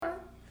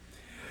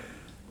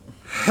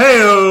Hey,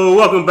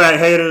 welcome back,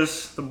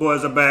 haters. The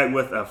boys are back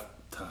with a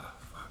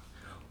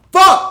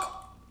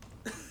fuck.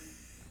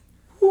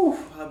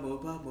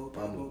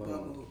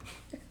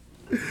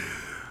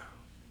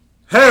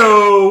 Hey,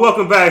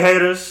 welcome back,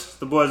 haters.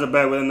 The boys are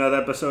back with another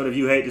episode of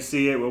You Hate to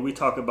See It, where we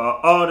talk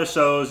about all the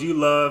shows you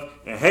love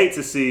and hate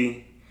to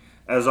see.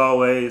 As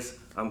always,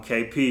 I'm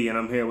KP, and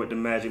I'm here with the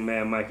Magic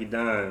Man, Mikey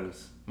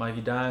Dimes. Mikey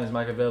Dimes,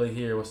 Ellie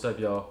here. What's up,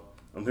 y'all?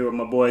 I'm here with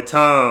my boy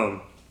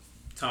Tom.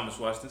 Thomas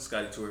Washington,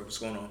 Scotty Toure. What's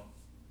going on?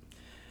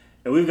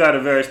 And we've got a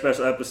very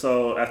special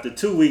episode. After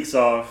 2 weeks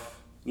off,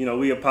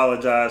 we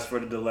apologize for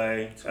the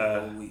delay. 2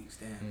 whole weeks,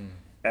 damn.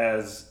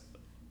 As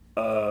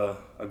a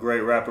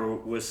great rapper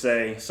would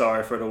say,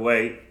 sorry for the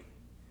wait.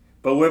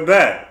 But we're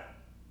back.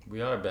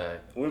 We are back.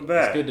 We're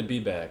back. It's good to be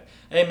back.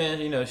 Hey,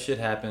 man, shit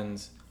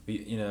happens. But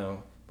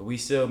we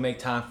still make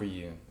time for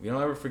you. We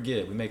don't ever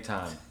forget. We make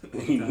time.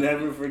 We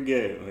never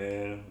forget,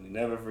 man. We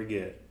never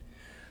forget.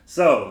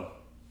 So,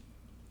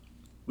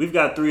 we've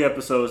got 3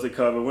 episodes to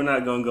cover. We're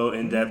not going to go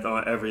in depth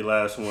on every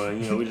last one.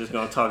 We're just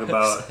going to talk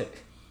about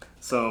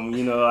some,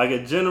 like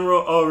a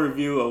general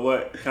overview of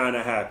what kind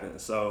of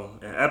happened. So,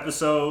 in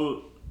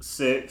episode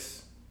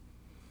 6,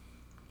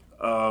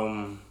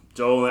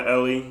 Joel and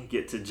Ellie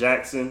get to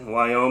Jackson,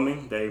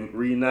 Wyoming. They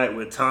reunite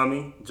with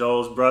Tommy,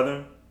 Joel's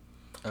brother.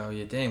 Oh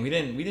yeah, dang, we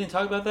didn't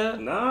talk about that?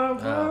 Nah,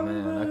 bro. Oh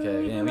man,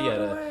 okay,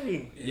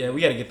 yeah,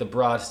 we gotta get the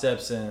broad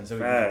steps in so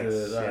we can get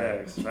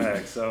this.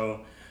 Facts.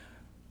 So,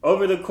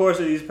 over the course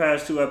of these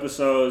past 2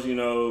 episodes,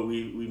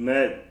 we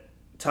met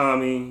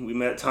Tommy, we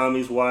met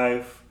Tommy's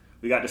wife.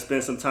 We got to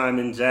spend some time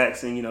in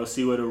Jackson,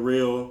 see what a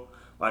real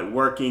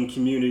working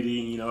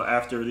community,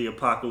 after the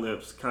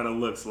apocalypse kind of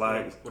looks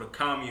like. What a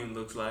commune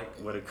looks like.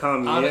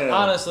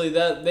 Honestly,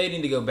 that they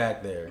need to go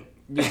back there.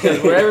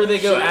 Because wherever they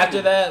go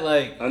after that,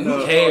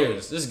 who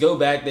cares? Just go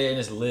back there and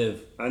just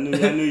live. I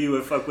knew you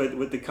would fuck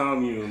with the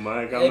commune,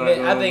 Mike.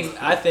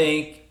 I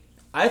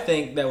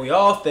think that we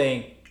all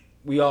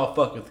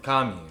fuck with the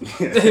commune.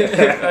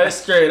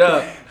 Straight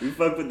up. We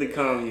fuck with the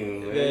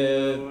commune, man.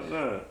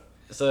 Yeah.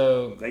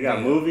 So they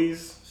got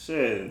movies.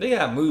 Shit. They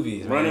got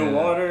movies. Running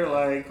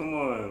water, come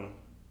on.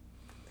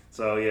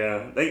 So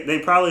yeah,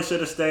 they probably should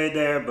have stayed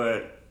there,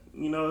 but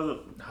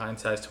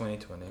hindsight's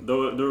 20/20.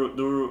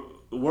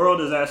 The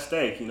world is at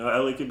stake.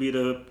 Ellie could be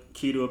the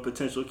key to a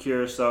potential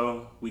cure,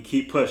 so we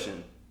keep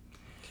pushing.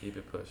 Keep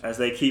it pushing. As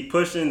they keep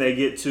pushing, they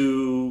get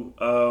to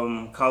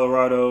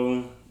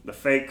Colorado, the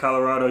fake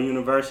Colorado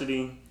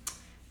University,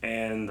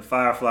 and the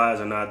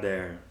Fireflies are not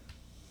there.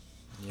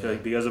 Yeah.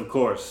 Because of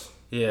course.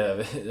 Yeah,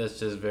 that's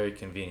just very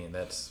convenient.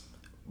 That's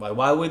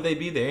why would they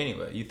be there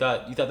anyway? You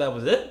thought that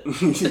was it?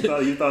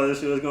 you thought this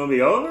shit was gonna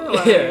be over?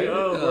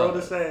 World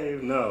to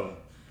save. No.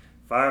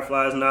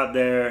 Fireflies not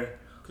there.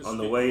 On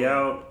the way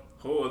out.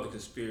 Whole other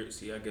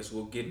conspiracy. I guess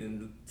we'll get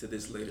into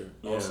this later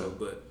also,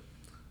 but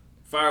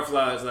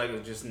Fireflies are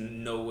just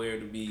nowhere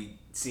to be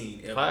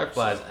seen ever.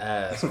 Fireflies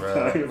ass,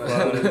 bro. What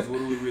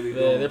do we really do?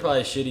 They're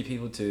probably shitty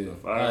people too.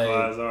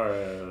 Fireflies are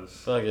ass.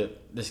 Fuck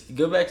it. Just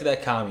go back to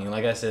that commune.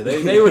 Like I said,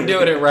 they were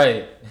doing it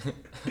right.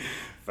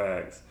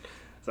 Facts.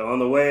 So on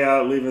the way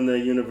out, leaving the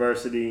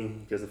university,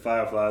 because the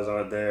Fireflies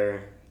aren't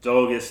there,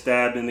 Joel gets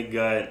stabbed in the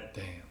gut.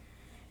 Damn.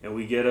 And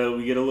we get a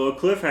little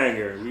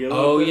cliffhanger. We do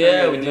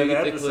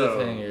get the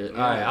cliffhanger. Yeah.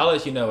 All right, I'll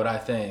let you know what I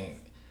think.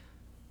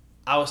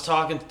 I was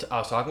talking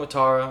with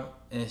Tara,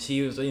 and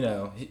she was,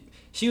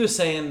 she was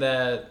saying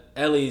that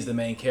Ellie's the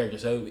main character.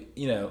 So,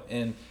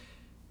 and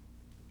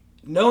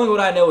knowing what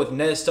I know with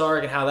Ned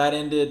Stark and how that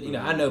ended,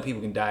 I know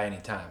people can die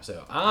anytime.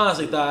 So I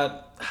honestly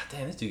thought,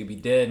 damn, this dude could be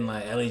dead, and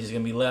Ellie's just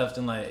gonna be left,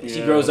 and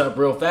she grows up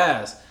real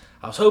fast.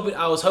 I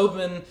was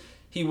hoping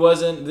he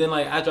wasn't. Then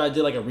after I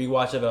did a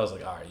rewatch of it, I was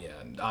like, all right, yeah,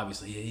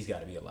 obviously he's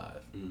got to be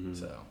alive. Mm-hmm.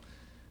 So,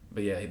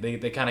 but yeah,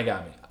 they kind of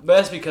got me. But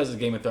that's because the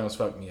Game of Thrones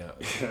fucked me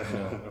up.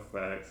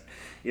 Facts.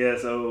 Yeah,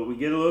 so we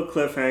get a little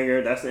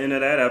cliffhanger. That's the end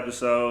of that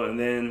episode, and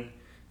then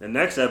the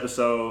next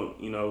episode,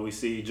 we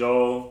see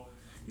Joel.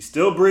 He's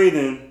still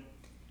breathing.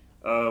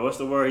 What's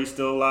the word? He's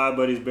still alive,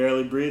 but he's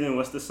barely breathing.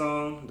 What's the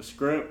song? The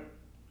script?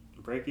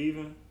 Break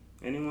even?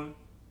 Anyone?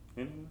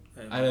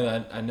 I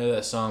know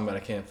that song, but I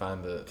can't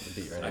find the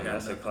beat right now.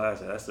 That's a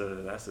classic. That's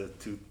a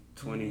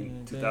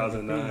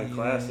 2009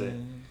 classic.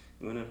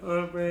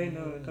 Don't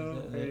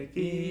break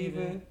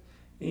even.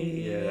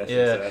 Yeah, that's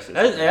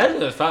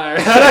just fire.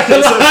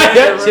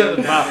 That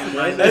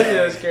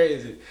shit was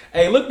crazy.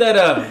 Hey, look that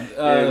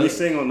up. We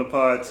sing on the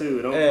pod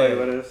too. Don't play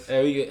with us.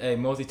 Hey,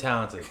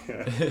 multi-talented.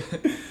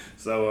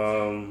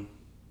 So,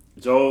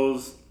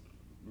 Joel's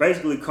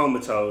basically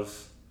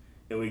comatose,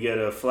 and we get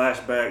a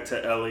flashback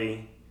to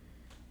Ellie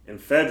in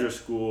Fedra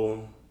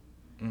school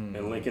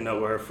and linking up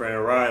with her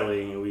friend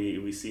Riley, and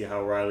we see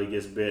how Riley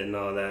gets bit and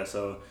all that.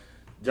 So,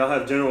 y'all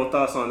have general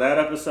thoughts on that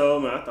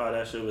episode? Man, I thought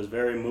that shit was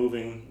very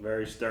moving,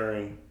 very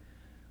stirring,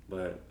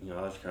 but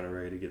I was kind of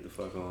ready to get the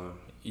fuck on.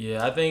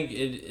 Yeah, I think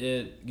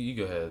it. You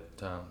go ahead,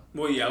 Tom.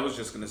 Well, yeah, I was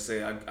just gonna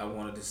say I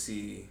wanted to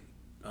see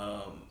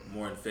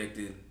more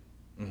infected,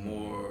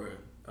 more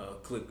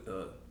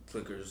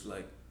clickers.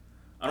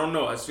 I don't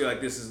know. I just feel like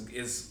this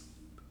is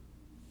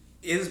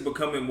is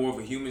becoming more of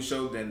a human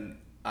show than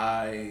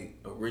I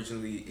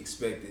originally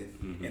expected,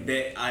 and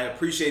that I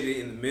appreciated it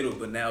in the middle,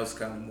 but now it's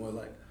kind of more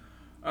like,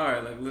 all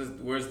right, like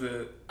where's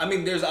the? I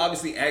mean, there's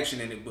obviously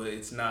action in it, but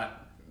it's not.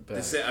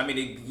 I mean,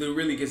 it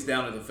really gets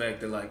down to the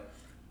fact that like,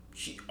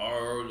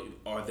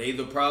 are they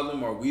the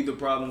problem? Are we the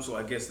problem? So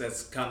I guess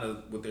that's kind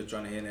of what they're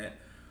trying to hint at.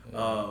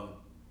 Yeah.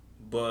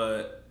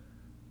 But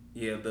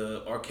yeah,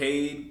 the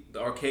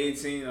arcade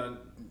scene.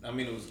 I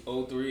mean, it was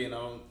 03 and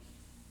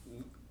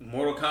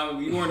Mortal Kombat.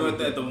 We weren't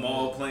at the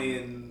mall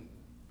playing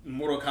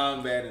Mortal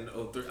Kombat in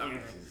 03. I mean,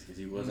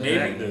 he wasn't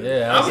active.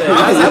 Yeah,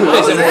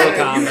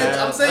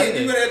 I'm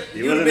saying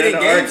you would have been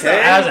at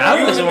GameStop.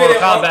 I was in Mortal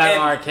Kombat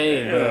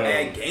arcade, bro.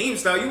 At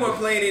GameStop, you weren't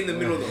playing it in the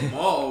middle of the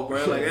mall,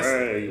 bro. Like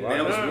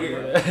that was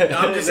weird.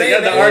 I'm just they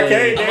saying got the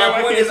arcade.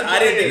 My point is, I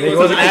didn't think it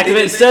wasn't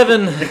Activate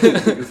 7.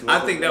 I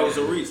think that was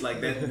a reach.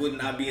 Like that would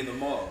not be in the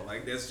mall.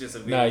 Like that's just a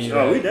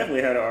video. No, we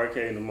definitely had an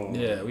arcade in the mall.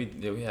 Yeah, we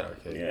had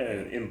arcade.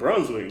 Yeah, in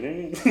Brunswick,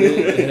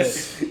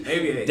 nigga.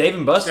 Maybe Dave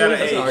and Buster's.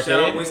 That's an arcade.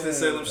 Shout out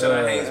Winston-Salem. Shout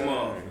out Haynes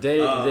Mall.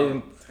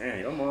 Damn,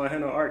 your mall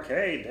had no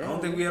arcade. Damn. I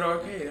don't think we had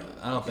arcade.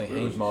 I don't think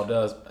Haynes Mall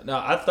does. No,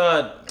 I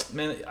thought,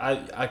 man,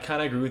 I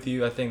kind of agree with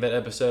you. I think that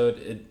episode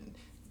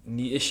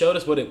it showed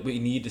us what we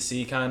need to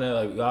see. Kind of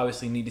like we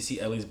obviously need to see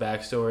Ellie's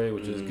backstory,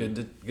 which is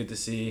good to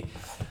see,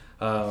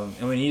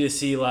 and we need to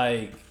see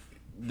like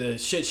the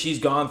shit she's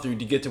gone through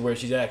to get to where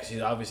she's at. 'Cause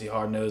she's obviously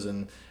hard nosed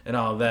and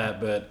all of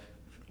that, but.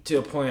 To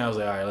a point, I was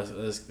like, all right,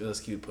 let's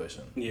keep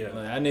pushing. Yeah,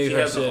 like, I knew she her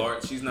has shit. a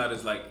heart. She's not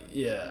as like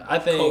I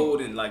think cold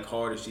and like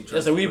hard as she tries.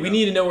 Yeah, so we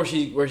need to know where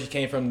she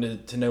came from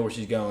to know where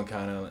she's going,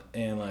 kind of,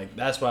 and like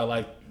that's why I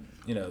like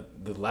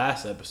the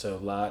last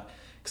episode a lot,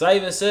 because I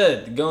even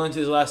said going to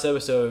this last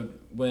episode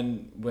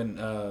when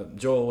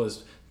Joel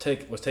was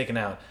taken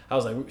out, I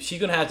was like, she's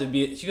gonna have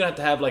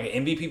to have like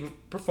an MVP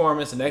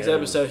performance the next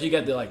episode. She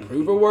got to like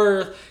prove her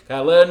worth,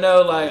 gotta let her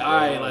know like, all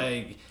right,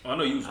 like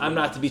I'm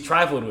not to be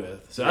trifled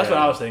with. So that's what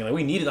I was thinking. Like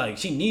we needed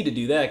she need to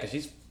do that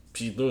because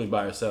she's literally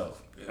by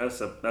herself.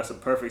 That's a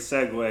perfect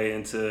segue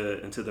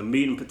into the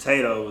meat and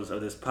potatoes of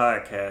this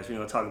podcast. We're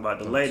gonna talk about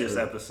the latest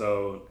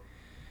episode.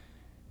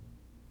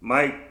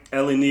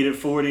 Ellie needed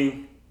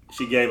 40.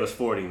 She gave us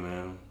 40,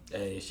 man.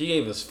 Hey, she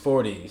gave us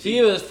 40. She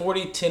gave us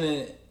 40,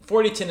 10,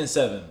 and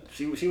 7.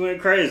 She went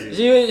crazy.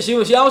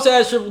 She almost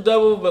had a triple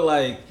double, but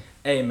like,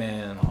 hey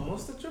man,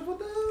 almost a triple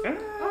double.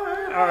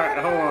 All right,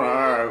 hold on.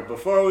 All right,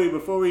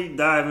 before we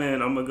dive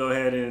in, I'm gonna go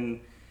ahead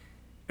and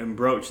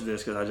broach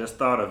this because I just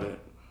thought of it.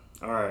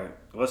 All right,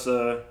 what's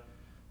the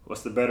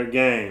better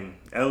game,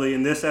 Ellie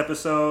in this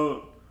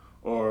episode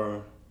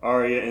or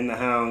Arya in the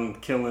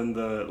Hound killing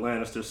the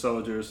Lannister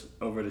soldiers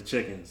over the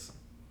chickens?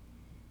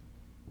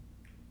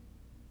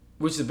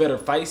 Which is a better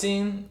fight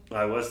scene?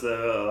 Like,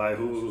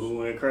 who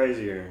went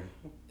crazier?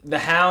 The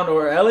Hound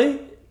or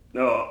Ellie?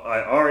 No,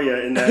 like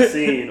Arya in that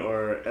scene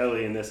or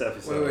Ellie in this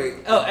episode. Wait.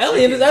 Oh,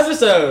 Ellie in this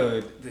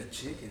episode. The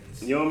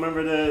chickens. You don't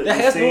remember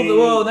the scene?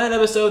 Well, in that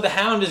episode, the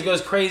Hound just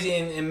goes crazy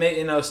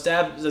and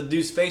stabs the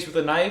dude's face with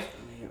a knife.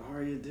 I mean,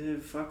 Arya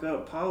did fuck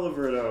up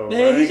Polliver though.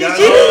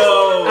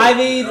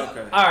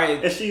 All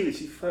right. And she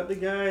fucked the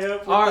guy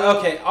up.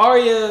 Okay,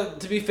 Arya.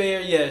 To be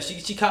fair, yeah,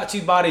 she caught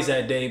 2 bodies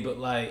that day, but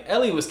like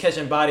Ellie was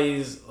catching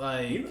bodies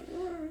like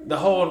the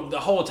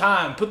whole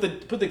time. Put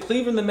the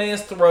cleaver in the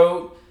man's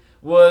throat.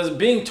 Was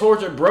being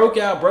tortured, broke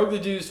the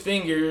dude's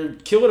finger,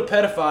 killed a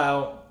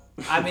pedophile.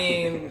 I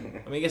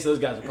mean, I guess those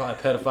guys are probably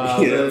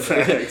pedophiles.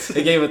 Yeah,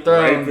 they gave a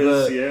throne.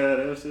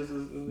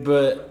 Rapists,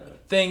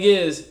 but thing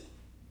is,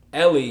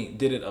 Ellie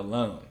did it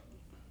alone.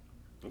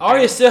 Okay.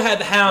 Arya still had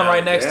the Hound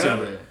right next to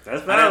her.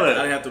 That's valid.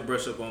 I have to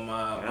brush up on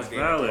my That's game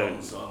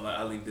valid. So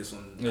I'll leave this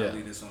one. Yeah. I'll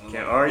leave this one alone.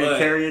 Can Arya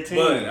carry a team?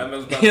 But I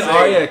was about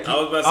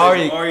to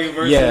say, Arya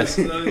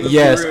versus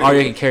yes,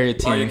 Arya can carry a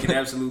team. Arya can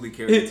absolutely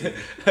carry a team.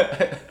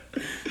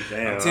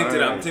 Damn,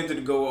 I'm tempted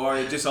to go with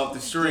Arya just off the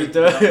street.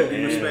 Don't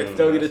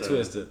get it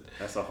twisted.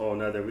 That's a whole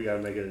nother. We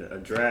gotta make it a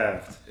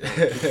draft.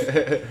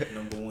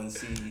 Number 1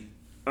 seed.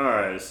 All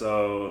right,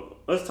 so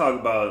let's talk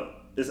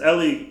about this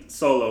Ellie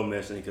solo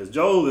mission because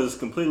Joel is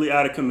completely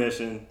out of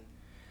commission.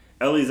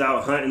 Ellie's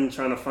out hunting,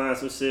 trying to find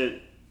some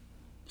shit.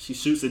 She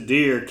shoots a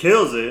deer,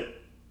 kills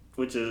it,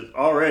 which is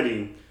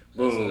already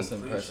boom. That's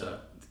impressive.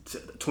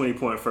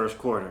 20-point first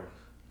quarter.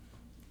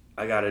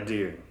 I got a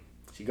deer.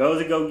 She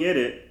goes to go get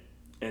it,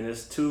 and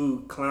there's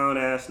 2 clown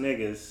ass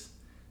niggas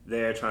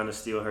there trying to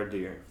steal her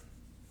deer.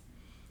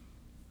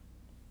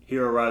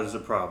 Here arises a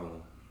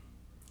problem.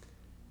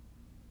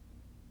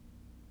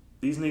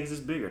 These niggas is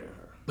bigger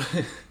than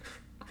her.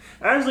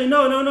 Actually,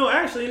 no.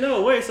 Actually,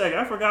 no. Wait a second.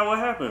 I forgot what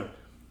happened.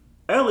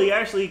 Ellie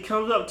actually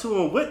comes up to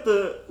him with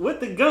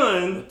the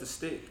gun, with the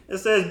stick. It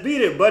says,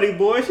 "Beat it, buddy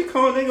boy." She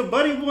calling nigga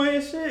buddy boy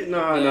and shit.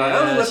 No.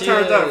 Ellie was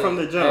turned up from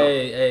the jump.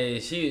 Hey,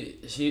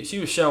 she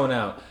was showing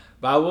out.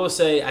 But I will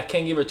say I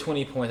can't give her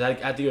 20 points. I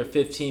have to give her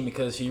 15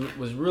 because she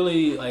was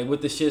really like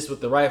with the shits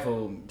with the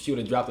rifle. She would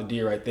have dropped the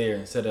deer right there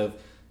instead of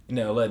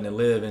letting it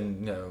live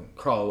and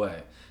crawl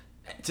away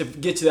to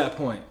get to that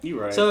point. You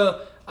right.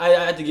 So I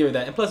had to give her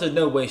that. And plus, there's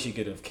no way she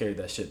could have carried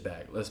that shit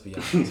back. Let's be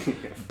honest.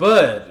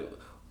 But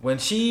When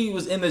she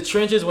was in the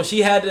trenches, when she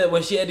had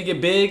to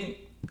get big,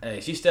 hey,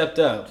 she stepped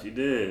up. She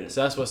did.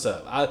 So that's what's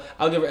up.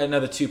 I'll give her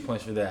another 2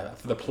 points for that,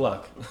 for the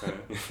pluck.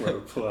 Okay. For the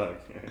pluck.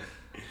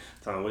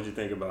 Tom, what'd you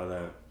think about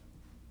that?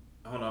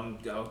 I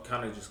don't know. I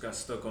kind of just got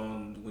stuck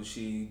on when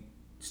she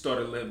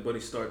started letting Buddy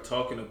start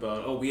talking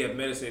about, oh, we have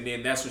medicine, and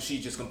then that's when she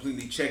just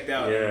completely checked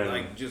out. Yeah. And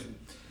like just,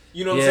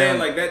 you know what I'm saying?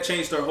 Like that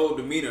changed her whole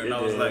demeanor, and I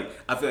was like,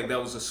 I feel like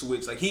that was a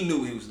switch. Like he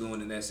knew what he was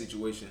doing in that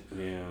situation.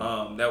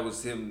 Yeah. That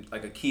was him,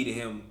 like a key to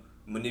him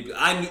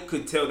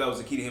could tell that was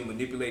a key to him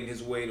manipulating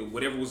his way to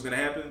whatever was gonna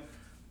happen.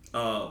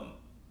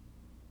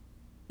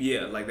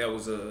 Yeah, like that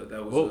was.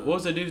 What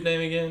was the dude's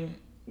name again?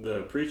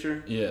 The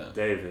preacher? Yeah.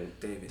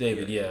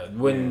 David, yeah.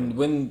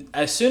 When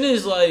as soon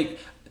as like,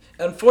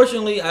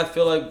 unfortunately, I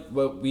feel like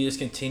what we just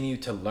continue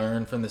to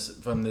learn from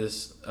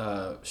this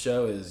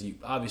show is you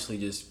obviously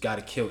just got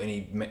to kill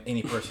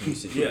any person you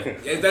see.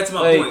 Yeah, that's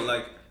my point.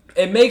 Like,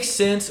 it makes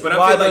sense. But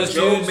I feel like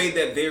Joel made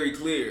that very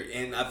clear,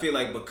 and I feel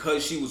like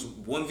because she was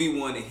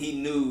 1v1 and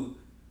he knew,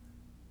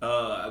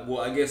 well,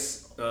 I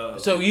guess.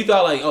 So you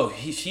thought like, oh,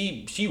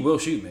 she will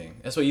shoot me.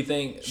 That's what you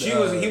think? She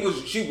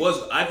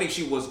was. I think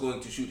she was going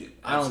to shoot him.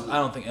 Absolutely. I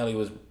don't think Ellie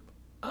was.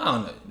 I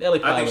don't know. Ellie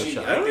probably would have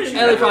shot.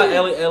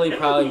 Ellie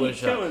probably would have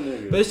shot.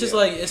 But it's just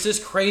like it's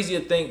just crazy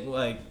to think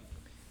like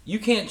you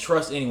can't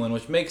trust anyone,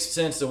 which makes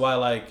sense to why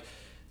like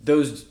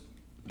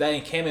that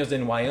encampment was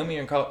in Wyoming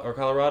or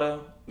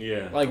Colorado.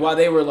 Yeah. Like why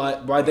they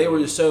were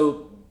just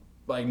so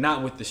like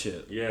not with the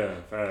shit. Yeah,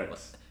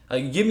 facts.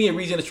 Like give me a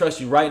reason to trust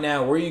you right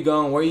now. Where are you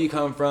going? Where are you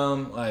coming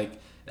from? Like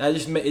it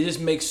just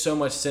makes so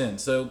much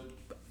sense. So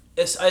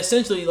it's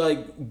essentially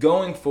like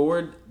going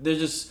forward.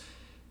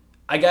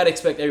 I gotta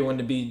expect everyone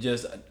to be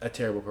just a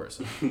terrible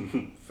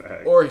person,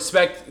 or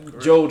expect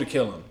Joel to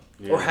kill him,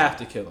 or have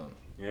to kill him.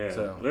 Yeah,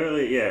 so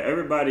literally,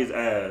 everybody's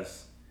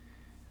ass.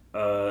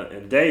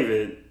 And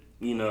David,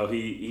 you know,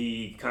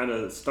 he kind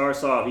of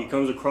starts off. He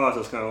comes across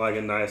as kind of like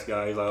a nice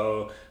guy. He's like,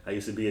 oh, I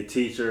used to be a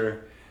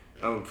teacher.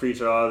 I'm a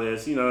preacher. All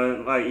this, you know,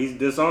 and like he's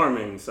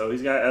disarming. So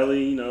he's got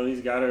Ellie. You know,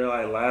 he's got her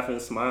like laughing,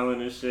 smiling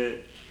and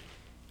shit.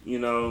 You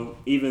know,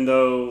 even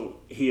though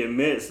he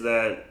admits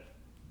that.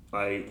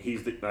 Like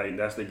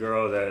that's the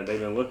girl that they've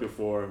been looking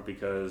for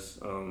because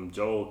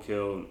Joel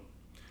killed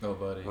one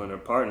of their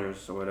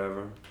partners or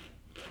whatever.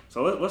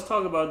 So let's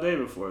talk about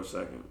David for a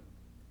second.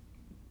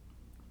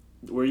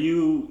 Were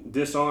you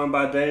disarmed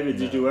by David?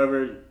 No. Did you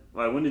ever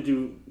when did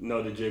you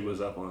know the jig was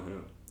up on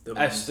him? The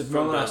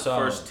moment I saw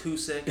first him. 2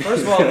 seconds.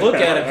 First of all, look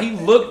at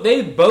him.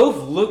 They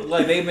both look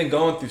like they've been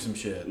going through some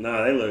shit.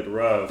 Nah, they looked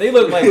rough. They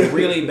look like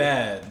really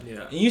bad.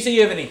 Yeah. And you say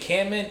you have an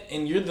encampment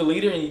and you're the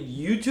leader and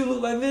you two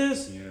look like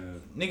this? Yeah.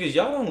 Niggas,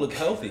 y'all don't look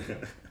healthy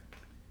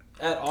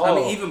at all. I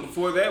mean, even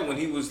before that, when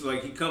he was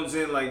like, he comes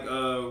in like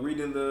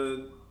reading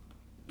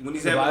when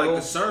he's having Bible?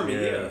 like the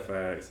sermon, Yeah,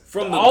 facts.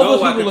 From the all go,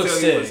 those I people could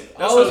look tell he sick.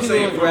 was. All those people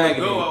look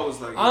raggedy. Go, I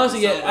was like,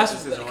 honestly, yeah,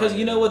 because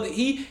you know what?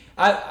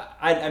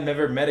 I've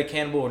never met a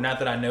cannibal, or not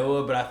that I know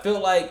of, but I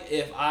feel like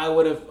if I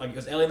would have, like,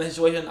 was Ellie in that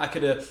situation, I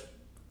could have.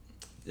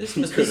 This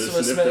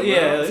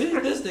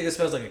nigga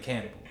smells like a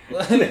cannibal.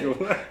 Like, I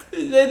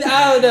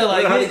don't know,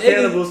 like how does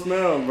cannibal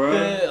smell, bro?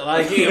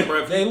 Like, yeah,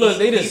 bro.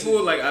 They just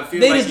people, like, I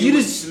feel like you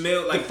just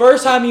smell like the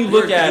first time you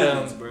look at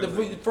humans, them, bro.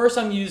 the first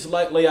time you just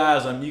lay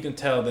eyes on them, you can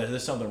tell that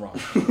there's something wrong.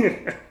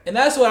 And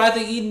that's what I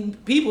think eating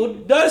people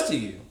does to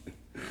you.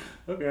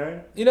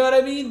 Okay. You know what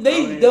I mean?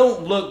 They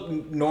don't look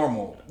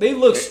normal. They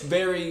look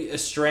very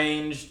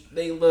estranged.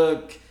 They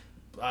look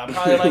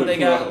probably like they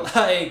got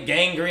like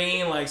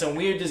gangrene, like some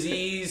weird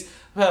disease,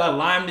 like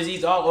Lyme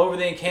disease all over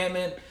the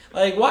encampment.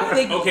 Like, why are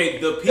they? Okay,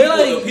 the people.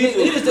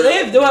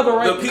 They don't have a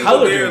right the people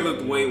color. There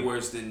looked way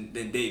worse than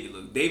David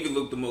looked. David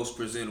looked the most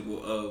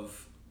presentable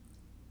of.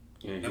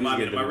 Yeah, am I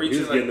reaching? He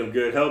was getting them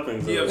good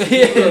helpings. Yeah,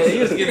 he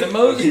was getting the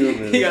most.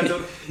 He got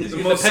the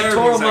most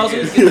pectoral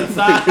muscles, getting the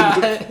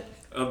thigh.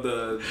 Of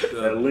the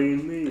that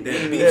lean meat.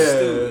 That beef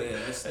stew. Yeah,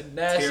 that's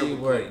nasty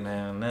work,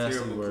 man.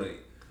 Nasty work. Plate.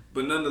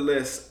 But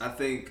nonetheless, I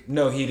think.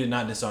 No, he did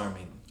not disarm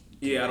me.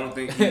 Yeah, I don't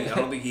think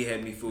he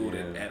had me fooled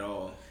at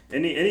all.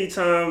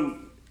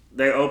 Anytime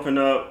they open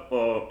up,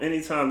 or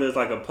anytime there's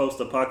like a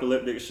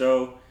post-apocalyptic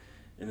show,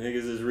 and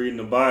niggas is reading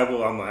the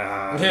Bible, I'm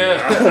like,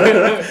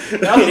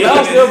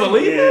 Y'all still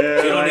believe it?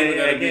 It don't even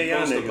gotta be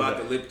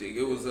post-apocalyptic.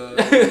 It was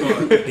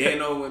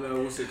Dano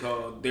and what's it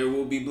called? There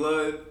Will Be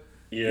Blood.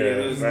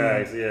 Yeah,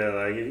 facts. Yeah,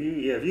 like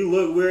if you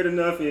look weird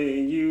enough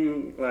and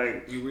you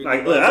look,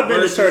 I've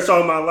been to church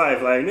all my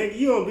life. Like, nigga,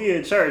 you don't be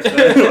in church.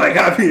 Like,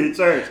 I be in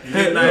church.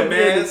 Midnight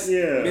mass.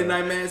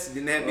 Midnight mass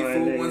didn't have me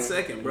fooled 1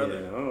 second,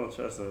 brother. Yeah, I don't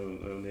trust a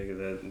nigga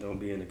that don't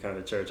be in the kind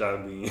of church I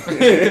be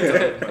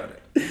in.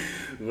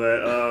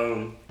 But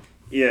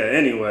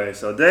anyway,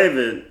 so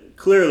David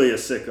clearly a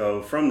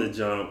sicko from the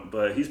jump,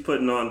 but he's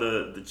putting on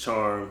the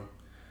charm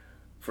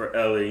for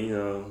Ellie. You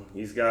know,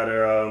 he's got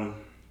her.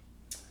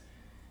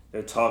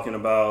 They're talking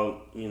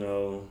about, you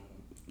know,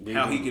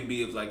 how he can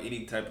be of like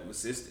any type of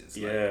assistance.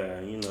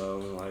 Yeah, you know,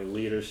 like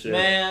leadership.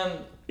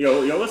 Man.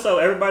 Yo, what's up?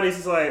 Everybody's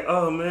just like,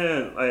 oh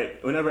man,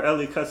 like whenever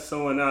Ellie cuts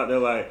someone out, they're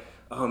like,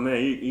 oh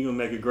man, you gonna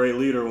make a great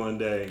leader one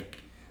day.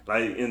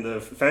 Like in the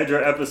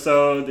Fedra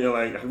episode, they're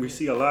like, we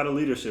see a lot of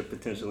leadership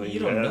potential in you. You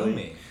don't know Ellie.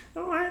 me.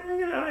 I'm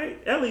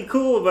like, Ellie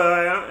cool,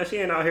 but she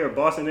ain't out here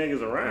bossing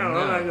niggas around. No.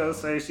 I'm not gonna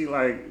say she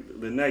like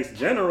the next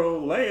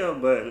general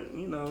Leia, but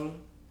you know,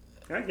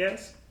 I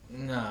guess.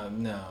 No.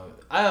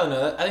 I don't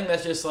know. I think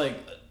that's just like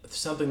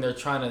something they're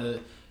trying to.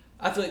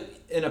 I feel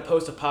like in a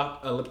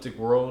post-apocalyptic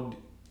world,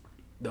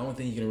 the only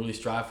thing you can really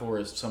strive for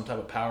is some type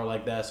of power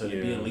like that. So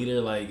to be a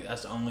leader, like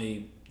that's the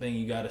only thing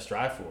you got to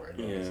strive for.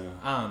 Yeah.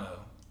 I don't know.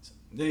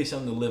 Maybe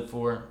something to live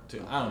for.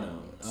 Too. I don't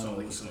know.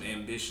 Some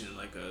ambition,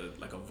 like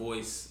a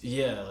voice.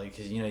 Yeah, like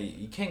cause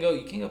you can't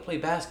go play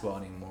basketball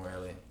anymore,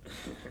 Ellie.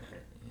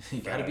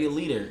 You got to be a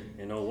leader.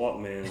 Ain't no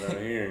Walkmans out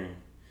here.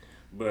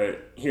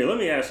 But here, let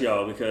me ask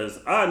y'all because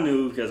I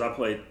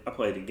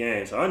played the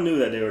game, so I knew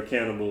that they were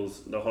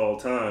cannibals the whole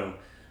time.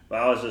 But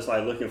I was just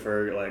like looking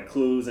for like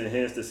clues and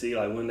hints to see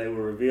like when they would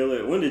reveal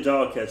it. When did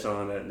y'all catch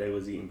on that they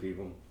was eating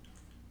people?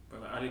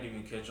 Bro, I didn't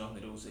even catch on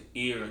that it was an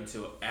ear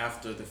until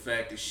after the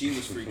fact that she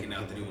was freaking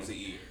out that it was an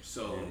ear.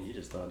 So yeah, you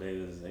just thought they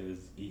was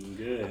eating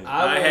good.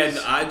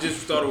 I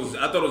just thought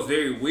it was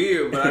very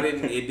weird, but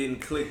it didn't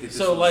click. That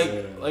So like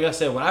I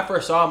said, when I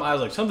first saw him, I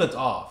was like something's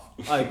off.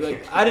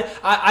 Like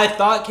I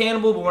thought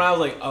cannibal, but when I was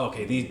like, oh,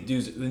 okay,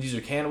 these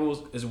are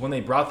cannibals, is when they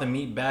brought the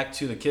meat back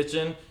to the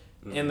kitchen,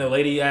 and the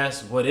lady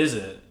asked, "What is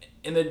it?"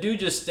 And the dude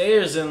just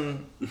stares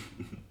and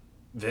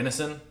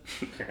venison.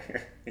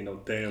 Ain't no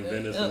damn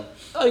venison.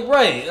 Like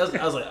right, I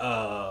was like,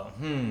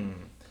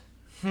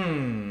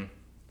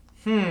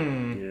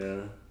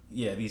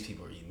 yeah, these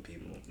people are eating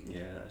people.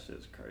 Yeah, that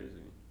shit's crazy.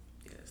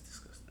 Yeah, it's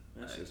disgusting.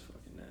 That shit's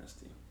fucking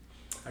nasty.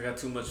 I got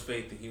too much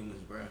faith in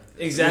humans, bro.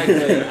 Exactly.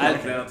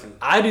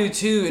 I do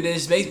too, and it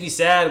just makes me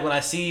sad when I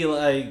see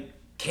like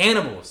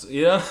cannibals.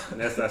 You know. And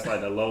that's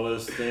like the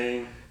lowest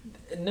thing.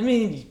 I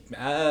mean,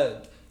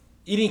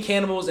 eating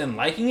cannibals and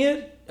liking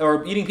it,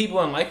 or eating people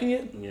and liking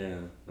it. Yeah,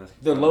 that's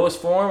the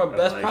lowest form of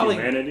that's like probably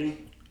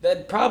humanity.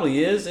 That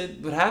probably is.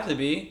 It would have to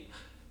be.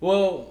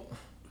 Well,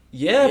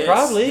 yeah, yes,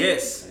 probably.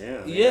 Yes.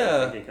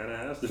 Yeah. I think it kind of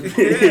has to be.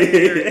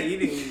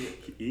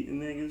 Eating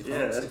niggas. Yeah,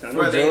 that's kind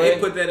of. They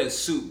put that in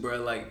soup,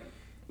 bro. Like.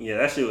 Yeah,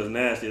 that shit was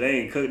nasty. They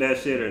ain't cook that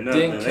shit or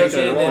nothing. Didn't cook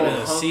it in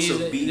a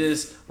season.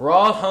 Just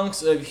raw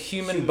hunks of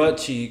human butt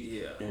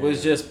cheek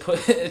was just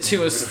put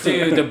into a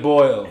stew to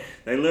boil.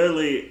 They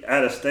literally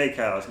at a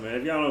steakhouse, man.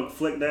 If y'all don't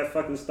flick that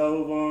fucking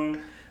stove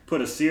on,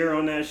 put a sear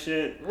on that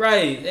shit.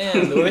 Right,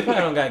 damn. They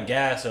probably don't got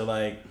gas or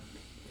like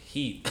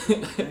heat.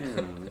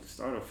 Damn,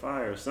 start a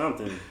fire or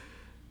something.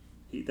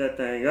 Heat that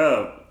thing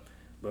up.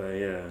 But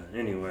yeah,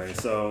 anyway,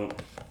 so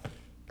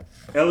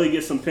Ellie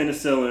gets some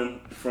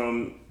penicillin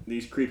from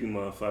these creepy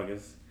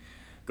motherfuckers.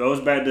 Goes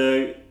back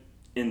to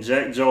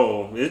inject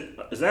Joel.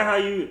 Is that how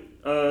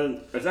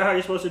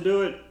you're supposed to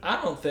do it?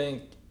 I don't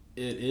think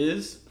it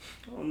is.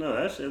 Oh no,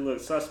 that shit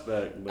looks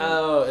suspect.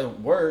 Oh, it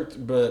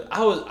worked, but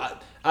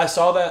I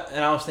saw that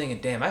and I was thinking,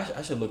 damn,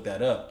 I should look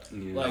that up.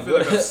 Yeah. Like, I feel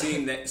like I've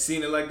seen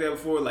it like that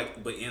before,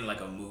 like but in like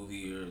a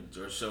movie or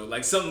show,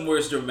 like something where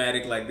it's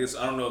dramatic like this.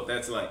 I don't know if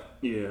that's like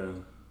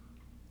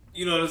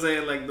you know what I'm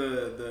saying, like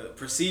the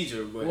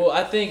procedure. But well,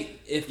 I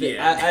think if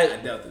I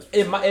doubt this.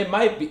 It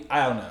might be.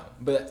 I don't know,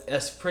 but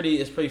it's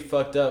pretty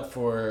fucked up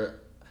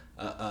for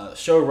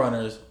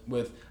showrunners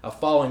with a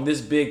following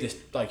this big to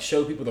like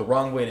show people the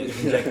wrong way to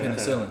inject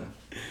penicillin.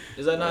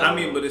 Is that not? I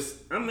mean, but it's.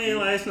 I mean,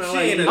 like it's not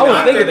like. I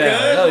would think of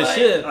that. Oh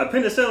shit!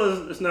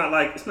 Penicillin it's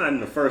not in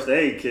the first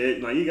aid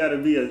kit. Like you got to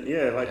be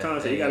like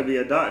Tom said, you got to be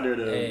a doctor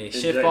to. Hey,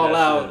 shit fall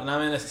out, and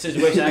I'm in a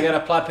situation I got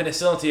to apply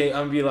penicillin to you.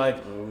 I'm gonna be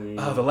like,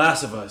 The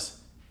Last of Us.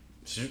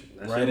 That shit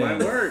might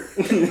work.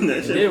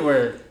 That shit did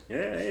work.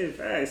 Yeah, in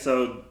fact.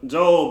 So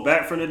Joel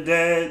back from the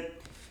dead.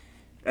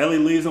 Ellie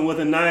leaves him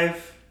with a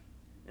knife,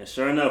 and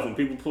sure enough, when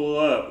people pull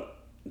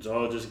up,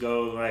 Joel just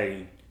goes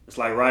like, it's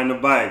like riding a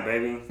bike,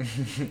 baby.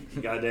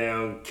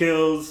 Goddamn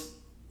kills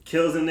the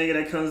nigga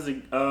that comes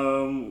to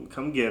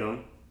come get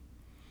him,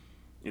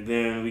 and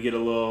then we get a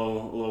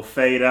little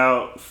fade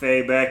out,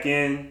 fade back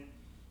in.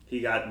 He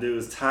got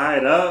dudes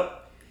tied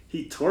up.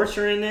 He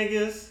torturing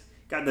niggas.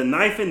 Got the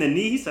knife in the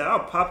knee. He said,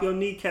 "I'll pop your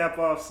kneecap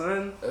off,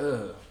 son."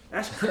 Ugh.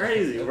 That's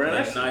crazy, bro.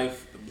 The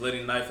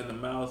bloody knife in the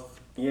mouth.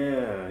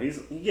 Yeah,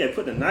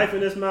 put the knife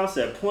in his mouth.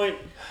 Said, "Point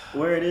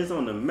where it is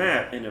on the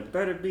map, and it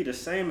better be the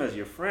same as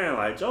your friend."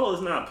 Like Joel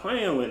is not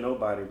playing with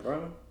nobody,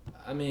 bro.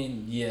 I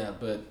mean, yeah,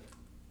 but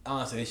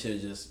honestly, they should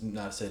have just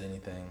not said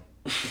anything.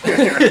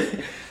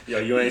 Yo,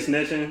 you ain't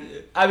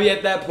snitching. I mean,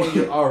 at that point,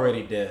 you're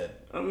already dead.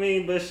 I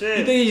mean, but shit.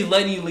 You think he's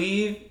letting you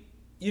leave?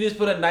 You just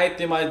put a knife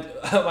through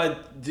my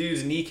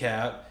dude's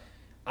kneecap.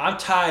 I'm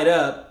tied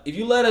up. If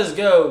you let us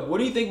go, where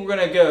do you think we're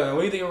going to go? And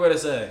what do you think we're going to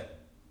say?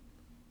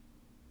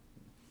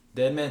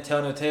 Dead men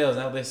tell no tales, is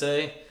that what they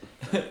say?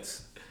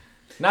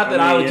 Not that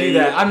I would do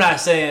that. I'm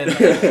not saying.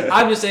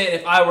 I'm just saying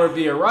if I were to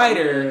be a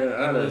writer,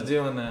 I was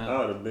doing that. I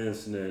would have been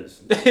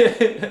snitched.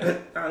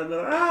 I'd have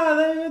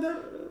been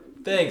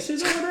like, thanks.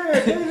 She's over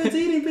there. David's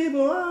eating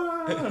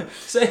people.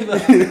 Save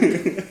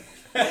us.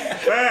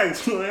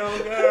 Facts.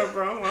 Oh God,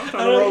 bro. I'm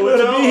trying to roll with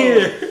y'all. Be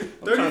here.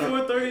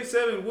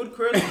 3437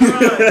 Woodcrest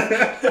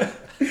Drive.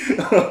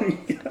 Oh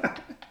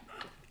god.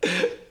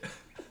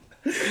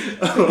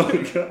 Oh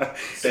god.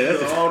 Hey,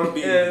 that's all the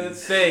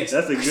beans. Thanks.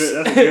 That's a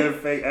good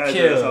fake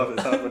address off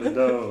the top of the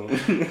dome.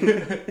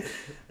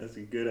 That's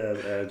a good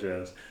ass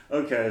address.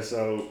 Okay,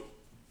 so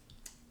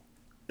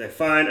they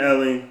find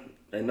Ellie,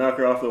 they knock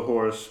her off the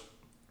horse,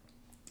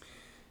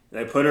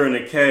 they put her in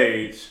a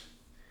cage.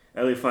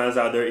 Ellie finds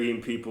out they're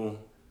eating people.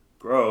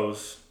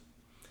 Gross.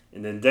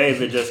 And then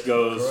David just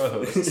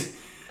goes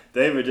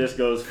David just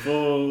goes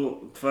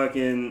full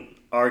fucking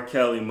R.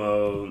 Kelly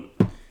mode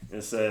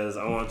and says,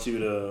 I want you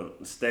to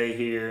stay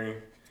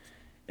here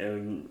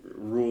and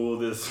rule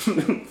this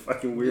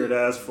fucking weird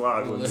ass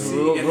flock with me.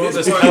 Rule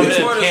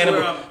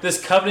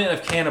this covenant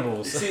of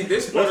cannibals. See,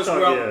 this part is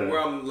where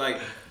I'm like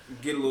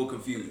get a little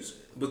confused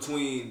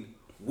between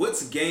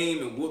what's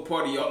game and what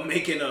part of y'all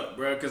making up,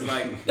 bro? Because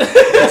like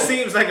it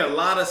seems like a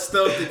lot of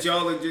stuff that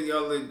y'all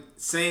are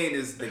saying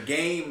is the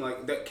game,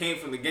 like that came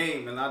from the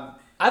game, and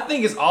I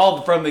think it's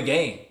all from the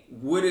game.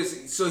 What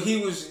is so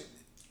he was.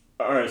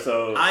 All right,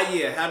 so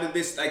how did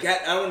this like?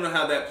 I don't know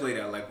how that played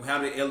out. Like, how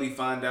did Ellie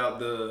find out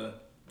that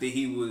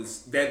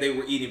they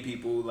were eating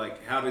people?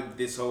 Like, how did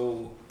this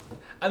whole?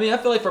 I mean, I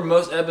feel like for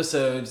most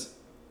episodes,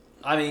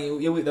 I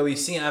mean that we've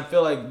seen, I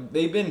feel like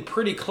they've been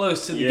pretty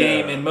close to the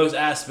game in most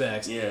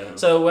aspects. Yeah.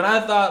 So when I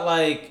thought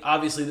like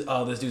obviously,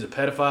 oh, this dude's a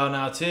pedophile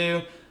now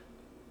too.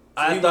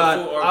 I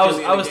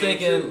was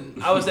thinking,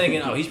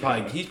 oh, he's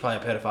probably a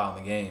pedophile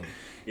in the game.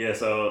 Yeah.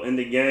 So in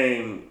the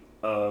game.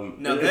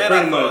 Now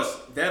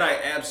that I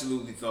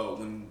absolutely thought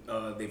when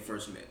they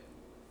first met.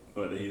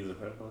 What, that he was a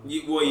pedophile?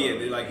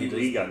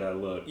 He got that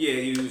look. Yeah,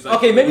 he was like...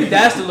 Okay, maybe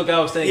that's the look I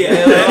was thinking.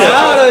 Yeah.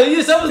 I don't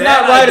know, something's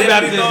not right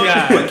about this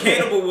guy. But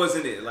cannibal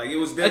wasn't it. Like, it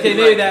was definitely... Okay,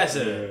 maybe that's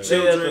it.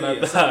 Children, maybe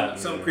that's what I thought.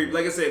 Some creep.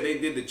 Like I said, they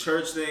did the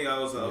church thing. I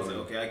was like,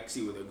 okay, I can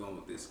see where they're going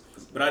with this.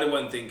 But I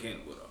wasn't thinking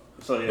cannibal at all.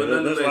 So, yeah, but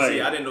nonetheless,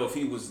 I didn't know if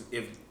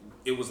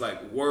it was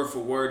like word for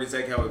word,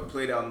 exactly how it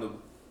played out in the...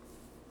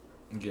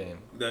 game.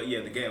 The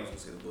game, I was going to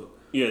say the book.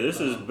 Yeah, this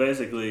is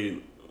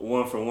basically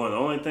one for one. The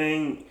only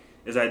thing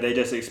is that they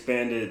just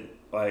expanded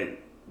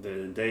like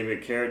the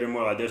David character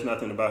more. Like, there's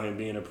nothing about him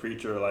being a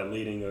preacher or like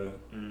leading a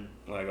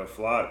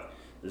flock.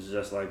 It's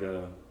just like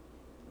a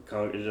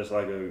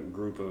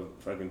group of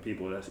fucking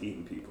people that's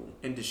eating people.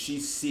 And does she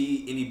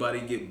see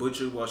anybody get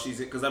butchered while she's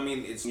in? Because I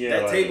mean,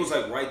 table's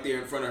like right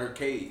there in front of her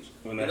cage.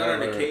 They're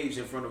not in a cage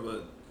in front of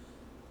a.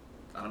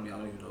 I don't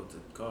even know what to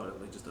call it.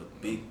 Like just a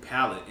big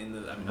pallet in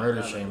the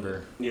murder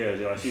chamber. Yeah,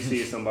 like she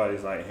sees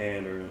somebody's like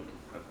hand or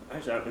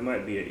actually it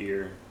might be an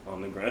ear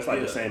on the ground. It's like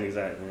the same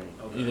exact thing.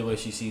 Okay. Either way,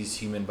 she sees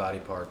human body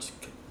parts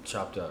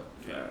chopped up.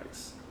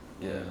 Facts.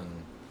 Yeah.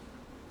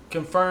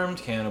 Confirmed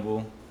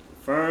cannibal.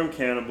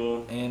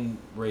 And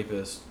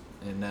rapist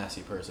and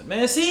nasty person.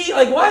 Man, see,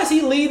 like, why is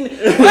he leading?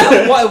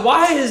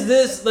 Why is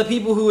this the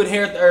people who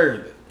inherit the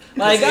earth?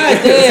 Like,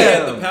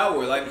 goddamn, the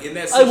power, like in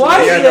that situation. Like,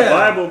 why the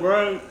Bible,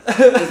 bro?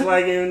 It's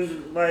like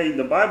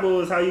the Bible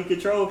is how you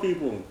control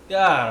people.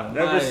 God,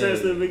 ever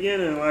since the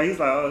beginning, like he's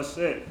like, oh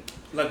shit.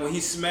 Like when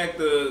he smacked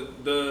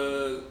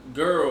the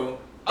girl.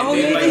 Oh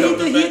yeah,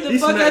 he hit the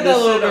fuck out that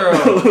little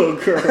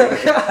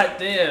girl. God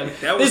damn.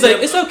 He's like,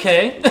 it's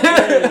okay.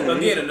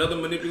 Again, another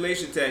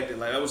manipulation tactic.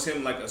 Like that was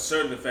him, like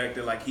asserting the fact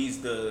that like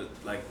he's the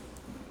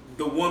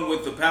one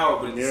with the power,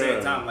 but at the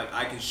same time, like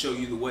I can show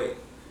you the way.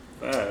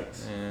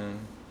 Facts.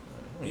 Man.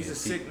 He's a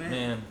sick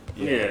man.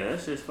 Yeah,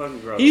 that's just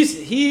fucking gross.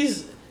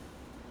 He's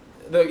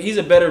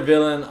a better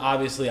villain,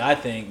 obviously, I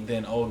think,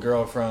 than old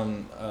girl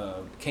from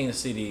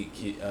Kansas City,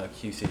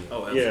 QC.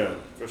 Oh, absolutely. Yeah,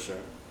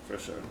 for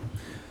sure.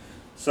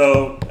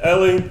 So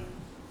Ellie,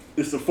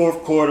 it's the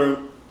fourth quarter.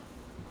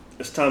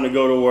 It's time to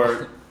go to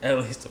work. At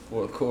least the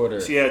fourth quarter.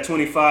 She had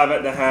 25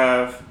 at the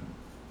half.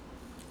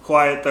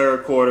 Quiet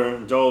third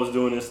quarter. Joel's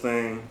doing his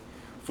thing.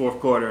 Fourth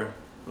quarter.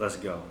 Let's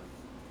go.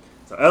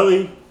 So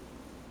Ellie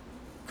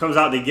comes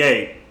out the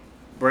gate,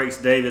 breaks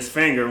David's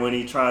finger when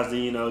he tries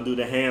to, do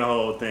the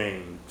handhold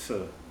thing. It's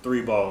a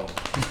 3-ball.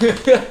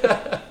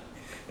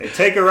 They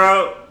take her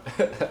out.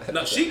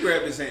 No, she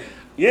grabbed his hand.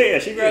 Yeah,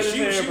 she grabbed his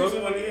hand. She was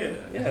the one, yeah,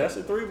 that's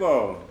a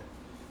 3-ball.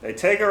 They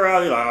take her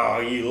out. You're like, oh,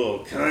 you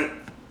little cunt.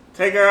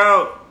 Take her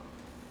out.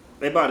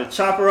 They about to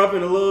chop her up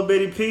into little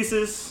bitty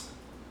pieces.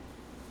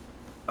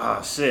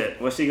 Oh,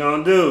 shit. What's she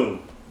gonna do?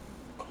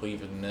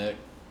 Cleave her neck.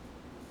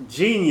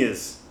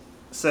 Genius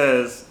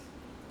says,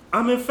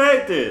 I'm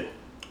infected.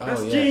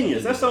 That's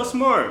genius. That's so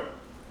smart.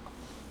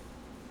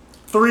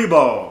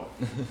 3-ball.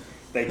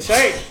 They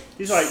check.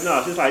 She's like,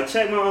 no. She's like,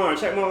 check my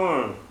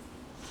arm.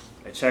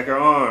 They check her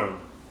arm.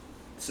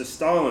 It's just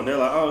stolen. They're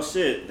like, oh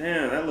shit,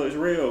 damn, that looks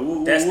real.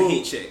 Woo, that's woo, the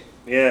heat check.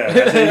 Yeah,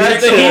 that's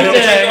the heat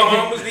check. Your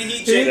arm was the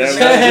heat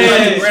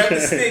check. Grab the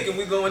stick and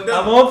we going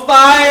down. I'm on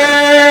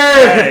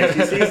fire. Hey,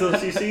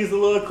 she sees the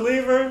little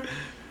cleaver.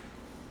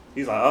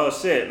 He's like, oh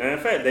shit, man. In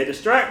fact, they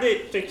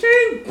distracted.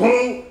 Ching,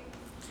 boom.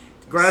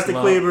 Grabs the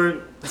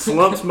cleaver,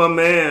 slumps my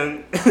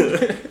man.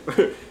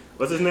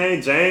 What's his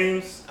name?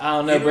 James? I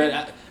don't know,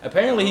 but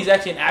apparently he's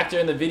actually an actor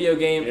in the video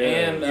game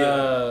and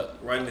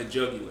right in the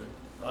jugular.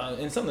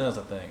 and something else,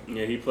 I think.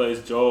 Yeah, he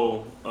plays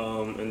Joel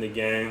in the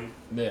game.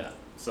 Yeah.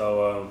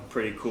 So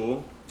pretty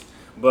cool.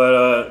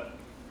 But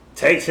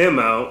takes him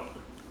out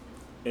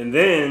and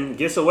then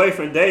gets away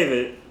from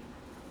David.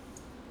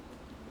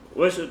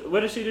 What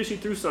did she do? She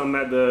threw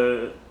something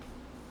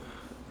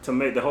to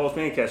make the whole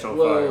thing catch on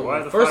fire. Why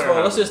is the first fire of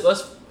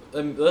all,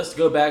 let's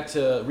go back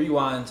to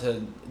rewind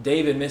to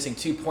David missing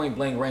 2 point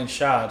blank range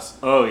shots.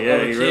 Oh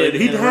yeah, he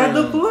had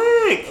the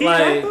blink. He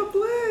had the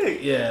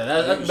blink. Yeah,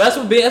 that's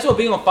what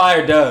being on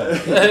fire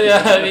does.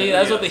 Yeah, I mean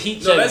that's what the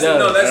heat check does.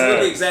 No, that's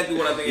literally exactly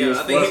what I think.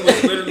 I think he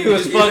was literally he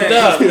was fucked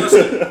up.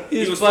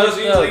 He was fucked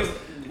up.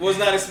 He was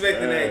not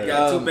expecting that.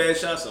 Got 2 bad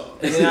shots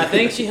off. And I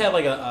think she had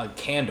like a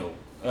candle,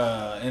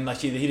 and like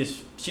she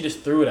just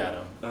threw it at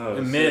him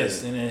and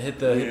missed, and then hit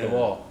the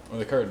wall or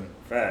the curtain.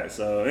 Fact.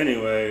 So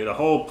anyway, the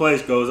whole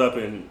place goes up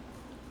in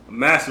a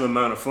massive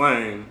amount of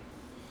flame,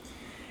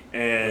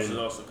 and which is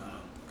also kind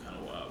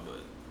of wild.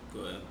 But go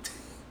ahead.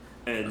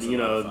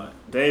 And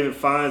David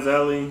finds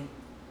Ellie,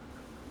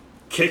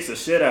 kicks the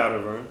shit out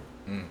of her.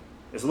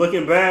 It's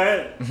looking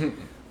bad,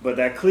 but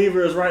that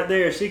cleaver is right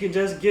there. She can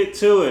just get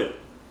to it.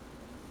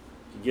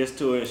 She gets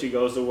to it and she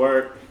goes to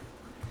work.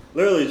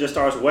 Literally just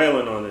starts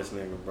wailing on this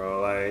nigga, bro.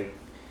 Like,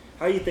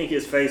 how you think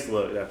his face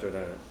looked after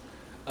that?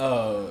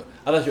 I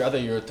thought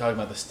you were talking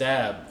about the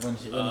stab when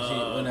that's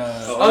when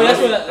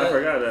I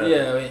forgot that.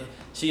 Yeah, I mean,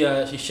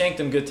 she shanked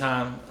him good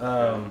time.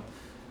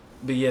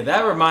 But yeah,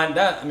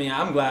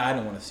 I'm glad I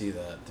didn't want to see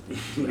that.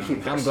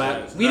 I'm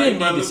glad we didn't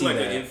need to see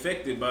that.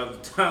 Infected by the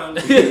time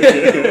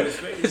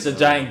it's a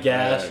giant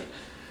gash.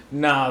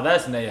 No,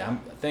 that's we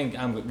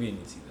didn't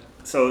need to see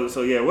that.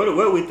 So yeah, what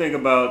do we think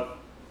about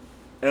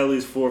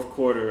Ellie's fourth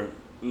quarter?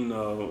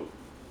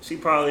 She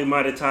probably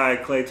might have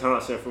tied Klay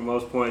Thompson for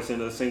most points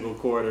in a single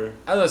quarter.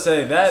 I was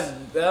gonna say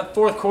that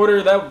fourth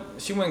quarter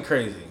she went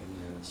crazy.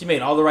 Yeah. She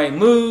made all the right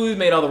moves,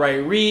 made all the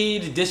right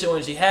reads, dished it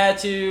when she had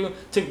to,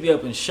 took the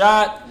open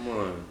shot. Come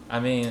on. I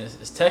mean,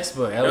 it's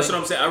textbook. That's what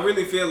I'm saying. I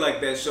really feel like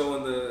that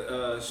showing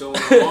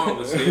the arm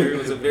was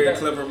a very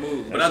clever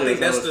move. But I think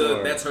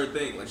that's her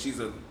thing. Like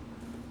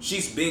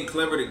she's been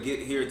clever to get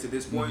here to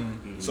this point.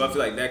 Mm-hmm. So I feel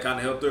like that kind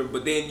of helped her.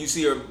 But then you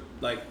see her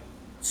like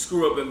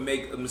screw up and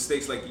make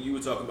mistakes like you were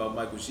talking about,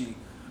 Mike, when she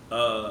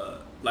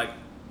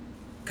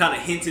kind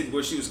of hinted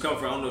where she was coming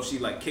from. I don't know if she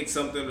kicked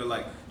something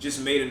or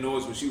just made a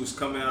noise when she was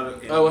coming out.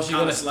 Was she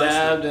gonna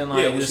stabbed and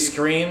just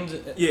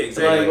screamed? Yeah,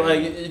 exactly.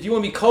 Like if you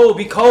want to be cold,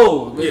 be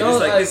cold.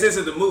 Yeah, it's this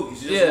isn't the movie.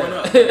 You just run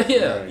up.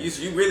 Yeah,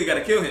 you really got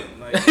to kill him.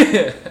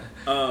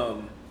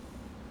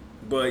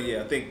 But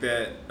yeah, I think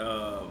that. I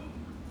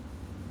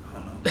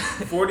don't know.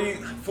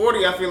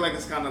 40, I feel like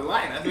it's kind of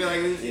light. I feel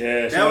like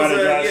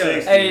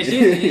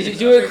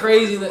she went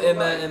crazy in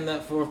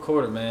that fourth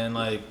quarter, man.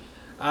 Like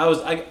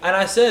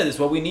I said it's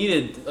what we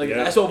needed.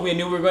 That's what we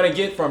knew we were gonna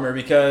get from her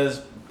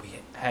because we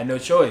had no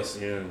choice.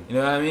 Yeah. You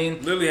know what I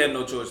mean? Literally had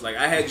no choice. Like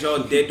I had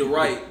y'all dead to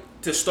right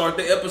to start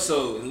the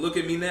episode, and look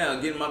at me now,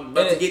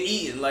 about to get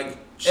eaten. Like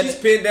she's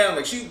pinned down.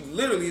 Like she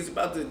literally is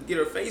about to get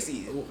her face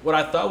eaten. What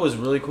I thought was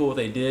really cool what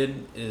they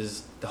did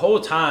is the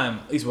whole time,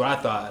 at least what I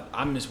thought,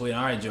 I'm just waiting.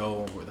 All right,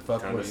 Joel, where the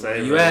fuck were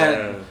you at?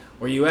 Yeah.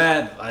 Where you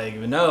at?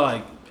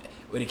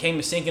 When it came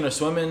to sinking or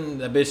swimming,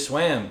 that bitch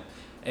swam.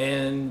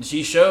 And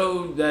she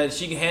showed that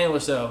she can handle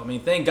herself. I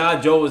mean, thank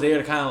God Joel was there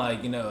to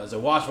kind of as a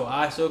watchful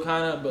eye still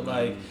kind of.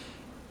 But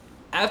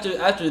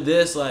after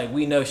this,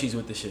 we know she's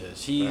with the shit.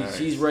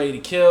 She's ready to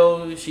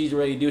kill. She's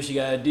ready to do what she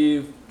got to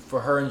do for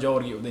her and Joel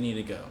to get where they need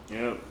to go.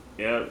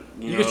 Yep.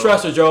 You can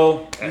trust her,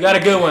 Joel. You got a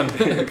good one.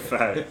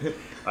 Fact.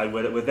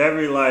 With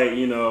every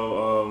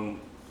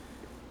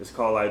it's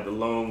called the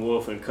lone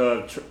wolf and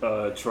cub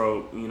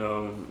trope.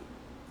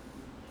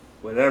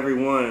 With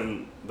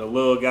everyone, the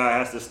little guy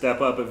has to step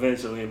up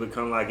eventually and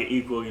become an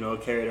equal.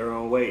 Carry their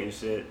own weight and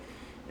shit.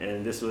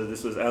 And this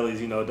was Ellie's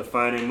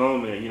defining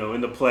moment.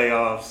 In the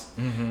playoffs.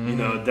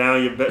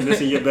 Mm-hmm.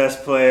 Missing your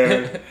best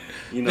player.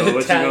 What you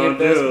gonna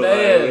do?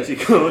 What you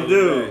gonna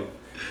do?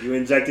 You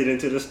injected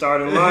into the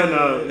starting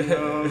lineup. You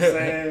know what I'm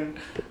saying?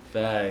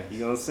 Thanks. You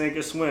gonna sink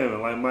or swim?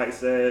 And like Mike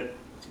said,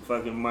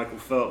 fucking Michael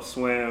Phelps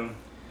swam.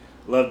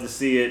 Love to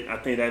see it. I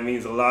think that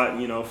means a lot,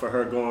 for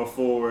her going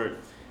forward,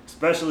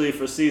 especially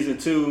for season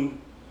 2.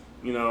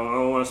 I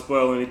don't want to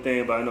spoil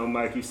anything, but I know,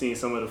 Mike, you've seen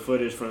some of the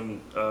footage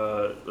from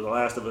The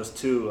Last of Us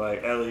 2,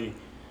 Ellie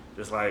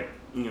just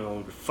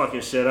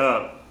fucking shit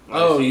up.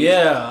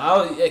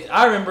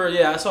 I remember.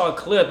 I saw a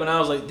clip and I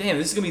was like, "Damn,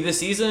 this is gonna be this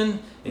season."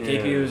 And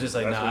KP was just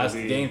like, "Nah, that's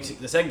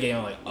the second game."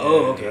 I'm like,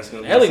 "Oh, okay."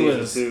 Ellie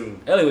was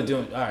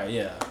doing all right.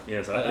 Yeah.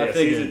 Yeah. So I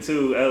season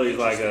 2, Ellie's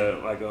like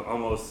a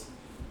almost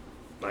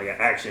like an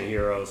action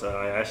hero. So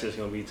that's just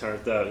gonna be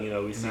turned up.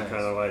 We see kind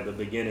of the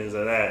beginnings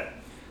of that.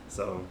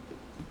 So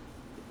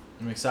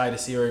I'm excited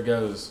to see where it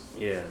goes.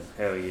 Yeah.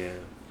 Hell yeah.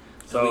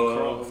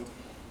 So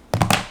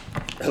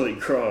Ellie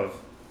Croft.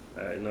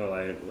 I know,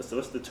 what's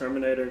the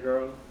Terminator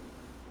girl?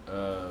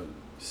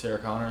 Sarah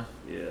Connor.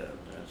 Yeah,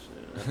 that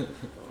shit.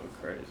 Going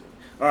crazy.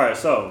 All right,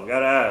 so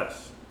gotta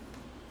ask,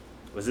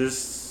 was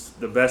this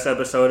the best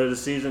episode of the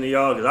season to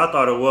y'all? Because I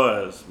thought it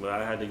was, but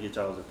I had to get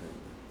y'all's opinion.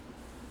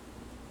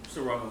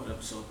 Still rocking with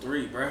episode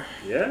 3, bro.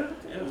 Yeah,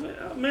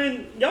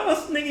 man. Y'all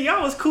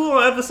was cool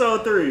on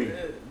episode 3.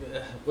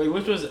 Wait,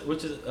 which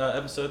is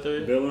episode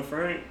 3? Bill and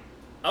Frank.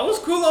 I was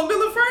cool on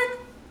Bill and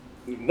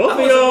Frank. Both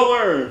of y'all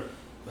were.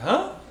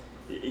 Huh?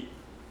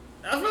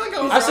 I feel like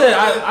I was. I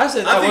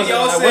said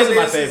that wasn't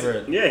my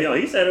favorite. Yeah,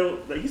 he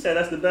said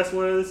that's the best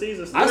one of the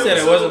season. I said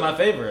it wasn't my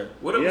favorite.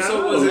 What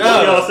episode was it?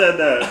 Y'all said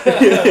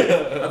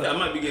that. I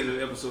might be getting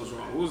the episodes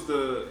wrong. Who was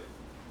the?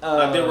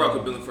 I did rock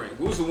with Bill and Frank.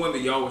 Who was the one that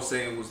y'all were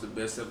saying was the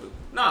best episode?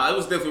 Nah, it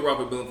was definitely rock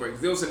with Bill and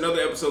Frank. There was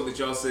another episode that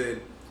y'all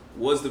said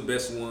was the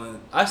best one.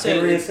 I said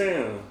Henry and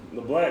Sam,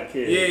 the black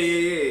kid.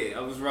 Yeah.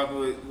 I was rocking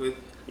with.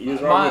 You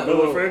was rocking with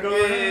Bill and Frank over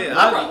there?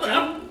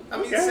 Yeah. I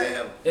mean,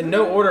 Sam. In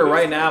no order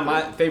right now,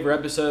 my favorite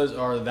episodes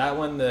are that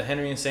one, the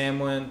Henry and Sam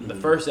one, the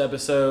first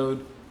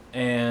episode,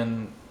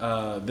 and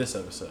this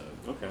episode.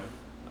 Okay.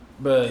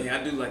 But yeah,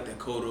 I do like that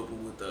cold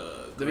open with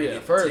the.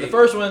 The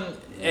first one,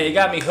 hey, it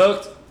got me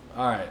hooked.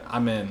 All right,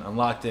 I'm in. I'm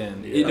locked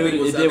in. Yeah. It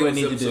did what it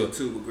needed to do.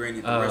 Episode 2 with Granny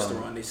at the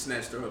restaurant. They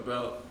snatched her up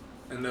out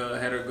and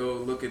had her go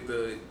look at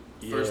the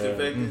first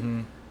infected.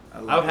 Mm-hmm.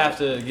 I would have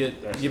to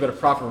give it a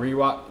proper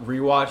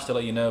rewatch to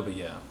let you know, but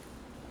yeah.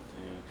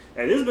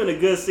 Hey, this has been a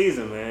good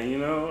season, man. You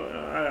know,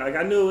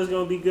 I knew it was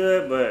gonna be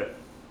good, but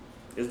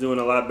it's doing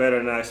a lot better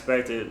than I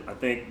expected. I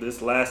think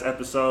this last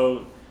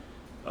episode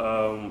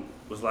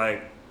was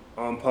like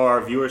on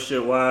par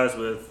viewership wise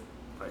with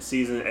like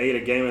season 8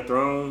 of Game of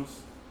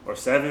Thrones or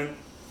 7,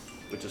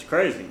 which is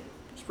crazy.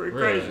 It's pretty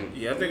crazy.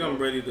 Yeah, I think I'm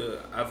ready to.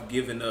 I've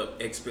given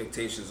up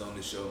expectations on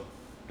this show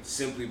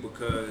simply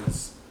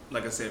because,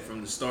 like I said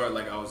from the start,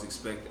 like I was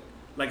expecting.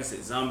 Like I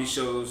said, zombie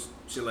shows,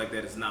 shit like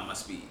that is not my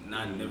speed. And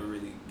I never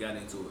really got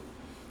into it.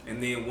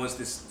 And then once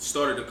this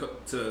started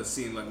to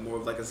seem like more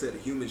of, like I said, a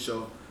human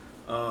show,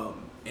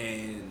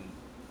 and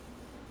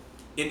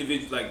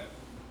individual, like,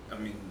 I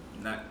mean,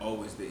 not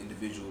always the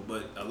individual,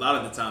 but a lot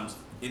of the times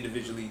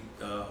individually,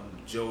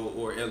 Joe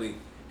or Ellie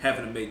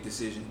having to make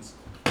decisions,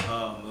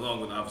 along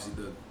with obviously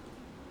the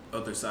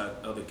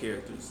other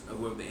characters,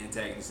 whoever the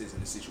antagonist is in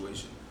the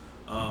situation.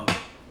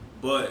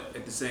 But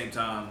at the same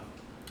time,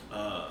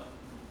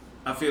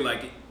 I feel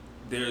like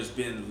there's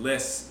been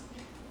less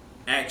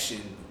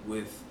action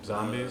with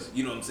zombies.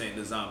 You know what I'm saying?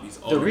 The zombies.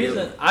 The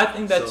reason I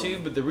think that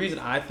too, but the reason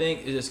I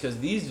think is just because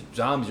these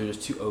zombies are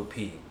just too OP.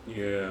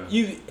 Yeah.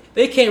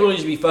 They can't really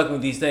just be fucking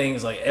with these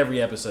things like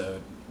every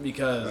episode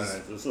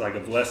because it's like a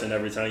blessing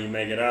every time you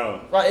make it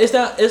out. Right. It's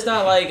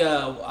not like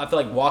I feel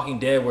like Walking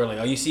Dead where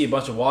like you see a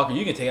bunch of walkers,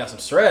 you can take out some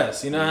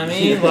stress. You know what I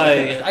mean?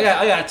 Like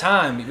I got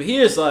time, but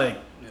here's like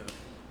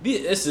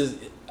this is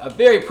a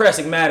very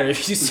pressing matter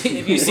if you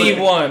see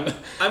one.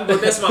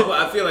 But that's my point.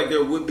 I feel like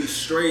there would be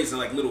strays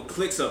and like little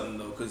cliques of them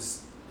though,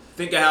 because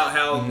think of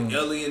how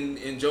Ellie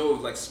and Joe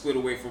have like split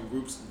away from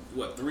groups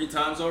 3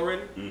 times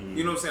already. Mm-hmm.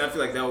 You know what I'm saying? I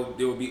feel like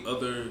there would be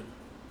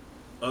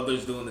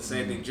others doing the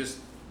same thing, just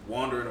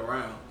wandering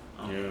around.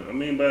 Yeah, I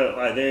mean, but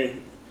like they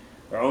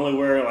are only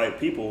where like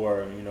people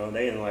were. You know,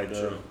 they in like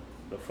the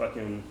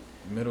fucking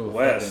middle of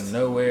west, fucking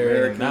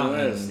nowhere in the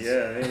mountains.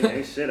 West. Yeah,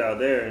 ain't shit out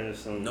there. And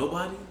some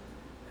nobody.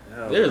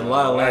 There's a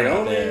lot of land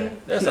out there.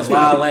 There's a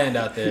lot of land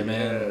out there,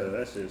 man. Yeah,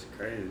 that's just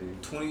crazy.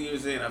 20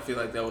 years in, I feel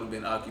like that would have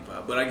been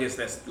occupied. But I guess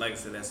that's, like I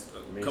said,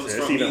 comes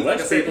it's from me.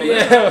 like I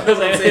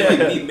said,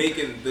 like me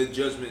making the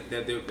judgment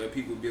that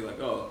people would be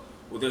like, oh,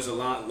 well, there's a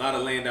lot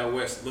of land out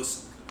west.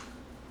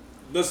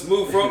 Let's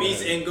move from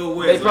east and go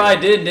west. They probably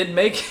didn't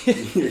make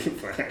it.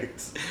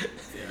 Facts.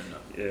 Fair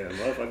enough. Yeah,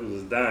 motherfuckers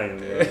was dying,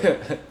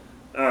 bro.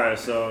 All right,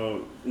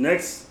 so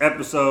next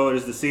episode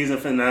is the season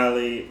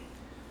finale.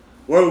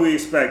 What are we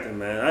expecting,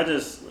 man?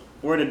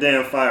 Where the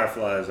damn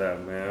Fireflies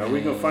at, man? Are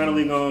we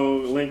finally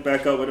gonna link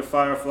back up with the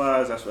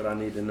Fireflies? That's what I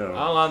need to know.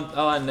 All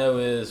I know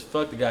is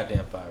fuck the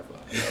goddamn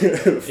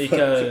Fireflies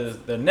because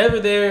they're never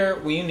there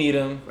when you need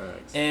them.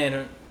 Facts.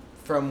 And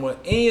from what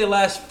any of the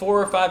last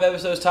 4 or 5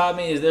 episodes taught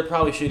me is they're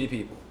probably shitty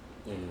people.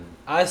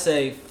 I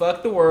say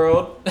fuck the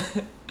world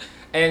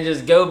and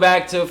just go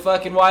back to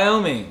fucking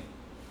Wyoming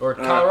or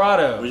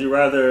Colorado. Would you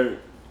rather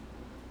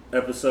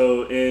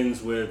episode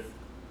ends with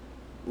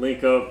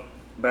link up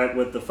back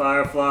with the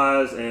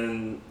Fireflies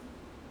and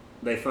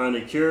they find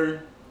a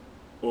cure,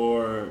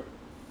 or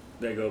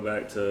they go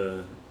back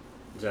to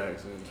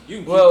Jackson?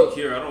 You can keep the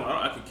cure.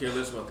 I could care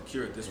less about the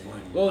cure at this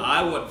point. Well,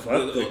 I want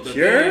the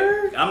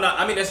cure. I'm not.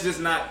 I mean, that's just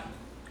not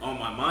on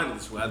my mind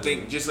this way. I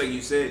think, just like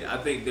you said, I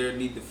think they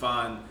need to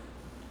find.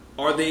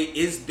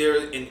 Is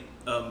there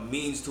a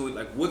means to it?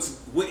 Like,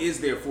 what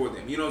is there for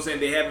them? You know what I'm saying?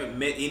 They haven't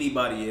met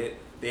anybody yet.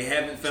 They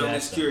haven't found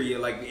this cure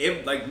yet. Like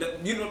you know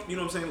what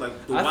I'm saying?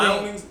 Like the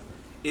Wyoming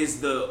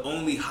is the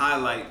only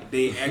highlight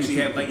they actually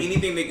have. Like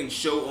anything they can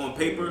show on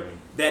paper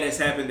that has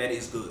happened that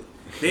is good.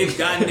 They've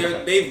gotten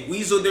there. They've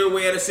weaseled their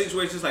way out of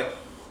situations like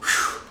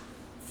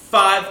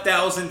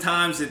 5,000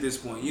 times at this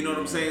point. You know what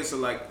I'm saying? So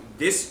like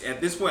at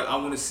this point, I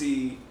want to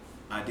see,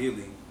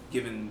 ideally,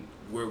 given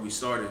where we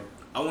started,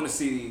 I want to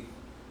see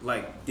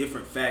like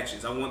different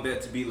factions. I want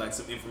that to be like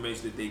some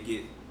information that they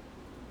get,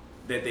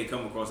 that they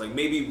come across. Like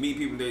maybe meet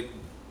people that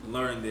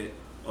learn that,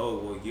 oh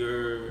well,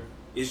 you're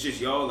it's just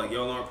y'all. Like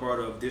y'all aren't part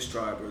of this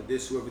tribe or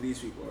this whoever these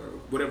people are, or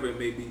whatever it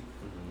may be.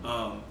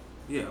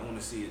 Yeah, I want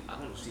to see it. I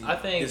want to see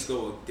this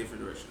go a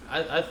different direction.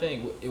 I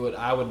think what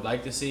I would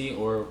like to see,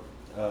 or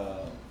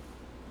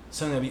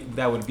something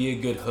that would be a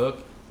good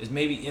hook, is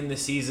maybe in the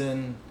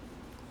season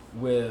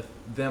with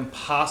them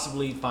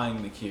possibly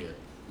finding the cure.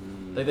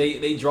 Like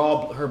they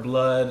draw her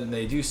blood and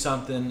they do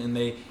something and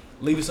they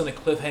leave us on a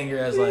cliffhanger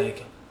as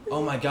like,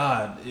 oh my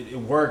god, it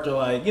worked, or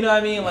like, you know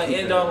what I mean, like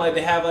end on like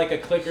they have like a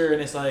clicker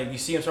and it's like you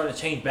see them starting to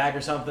change back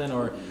or something,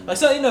 or like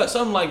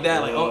something like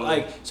that,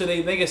 like so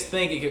they make us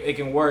think it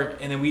can work,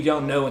 and then we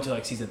don't know until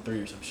like season 3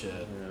 or some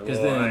shit. Because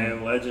then I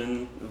Am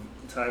Legend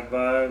type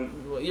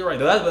vibe. Well, you're right.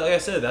 Like I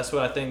said, that's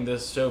what I think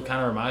this show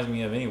kind of reminds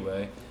me of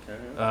anyway.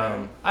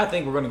 Okay. I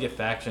think we're gonna get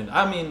faction.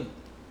 I mean,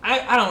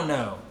 I don't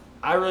know.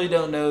 I really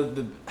don't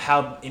know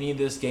how any of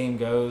this game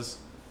goes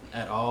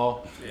at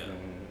all. Yeah.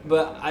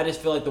 But I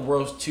just feel like the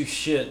world's too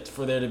shit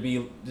for there to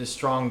be just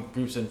strong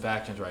groups and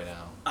factions right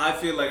now. I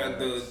feel like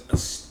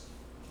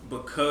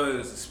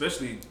because,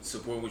 especially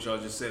support what y'all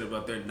just said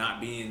about there not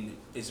being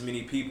as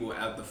many people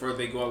out. The further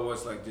they go out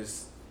west, like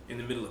just in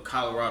the middle of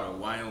Colorado,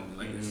 Wyoming,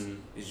 like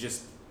it's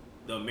just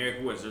the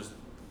American West. There's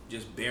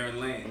just barren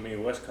land. I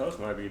mean, West Coast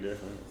might be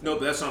different. No,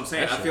 but that's what I'm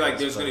saying. I feel like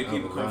there's going to be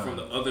people come from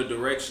the other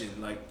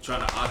direction, like trying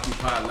to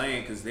occupy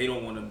land because they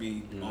don't want to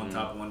be on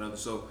top of one another.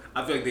 So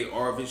I feel like they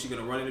are eventually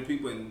going to run into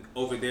people, and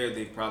over there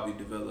they've probably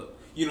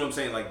developed. You know what I'm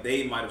saying? Like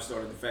they might have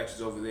started the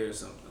factions over there or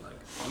something. Like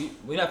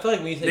I feel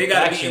like when you say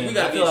faction,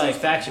 I feel like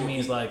faction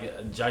means like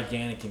a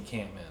gigantic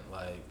encampment.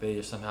 Like they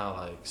just somehow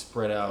like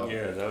spread out.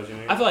 Yeah, is that what you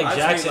mean? I feel like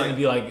Jackson would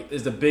be like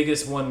is the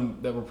biggest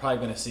one that we're probably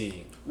going to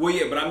see. Well,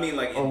 yeah, but I mean,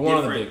 like, or one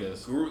of the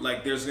biggest.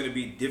 Like, there's gonna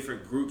be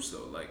different groups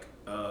though. Like,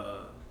 I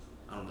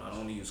don't know. I don't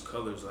want to use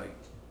colors like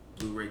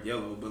blue, red,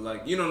 yellow, but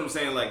like, you know what I'm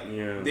saying? Like,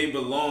 they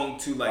belong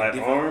to like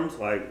different arms,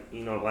 like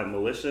like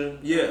militia.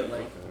 Yeah,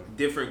 like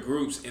different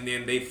groups, and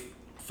then they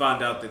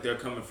find out that they're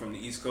coming from the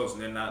East Coast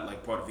and they're not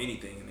like part of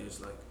anything, and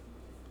there's like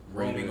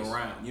roaming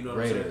around. You know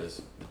what I'm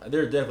saying? I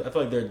feel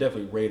like there are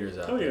definitely raiders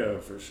out there. Oh yeah,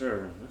 for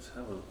sure.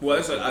 Well,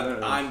 that's like,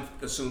 I'm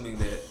assuming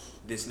that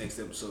this next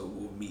episode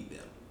will meet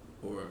them.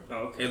 Or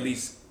at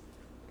least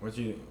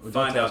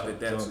find out that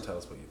that's... Don't tell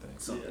us what you think.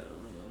 Yeah,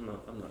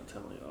 I'm not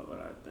telling y'all what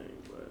I think,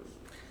 but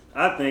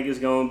I think it's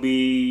going to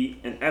be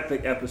an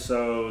epic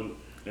episode,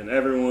 and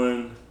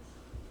everyone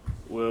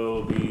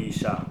will be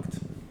shocked.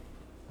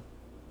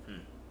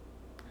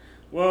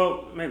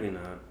 Well, maybe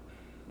not.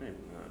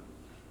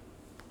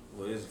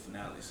 Well, it's a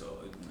finale, so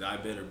I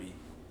better be.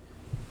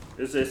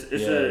 It's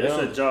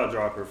a jaw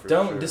dropper for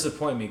sure. Don't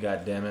disappoint me,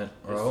 goddammit,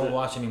 or I won't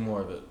watch any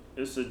more of it.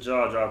 It's a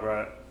jaw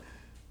dropper.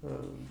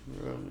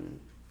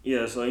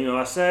 Yeah, so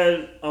I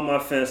said on my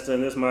fence,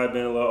 and this might have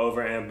been a little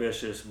over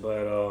ambitious,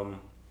 but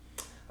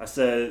I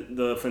said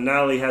the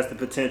finale has the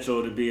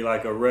potential to be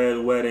like a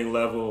Red Wedding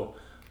level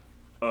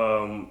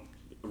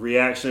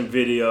reaction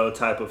video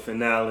type of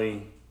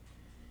finale.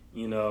 I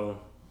don't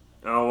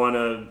want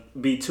to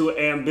be too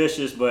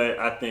ambitious, but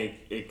I think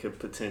it could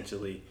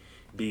potentially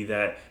be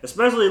that,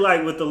 especially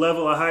like with the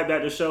level of hype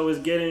that the show is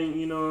getting.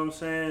 You know what I'm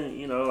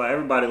saying? Like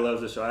everybody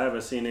loves the show. I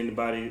haven't seen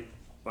anybody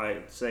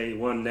like say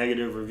one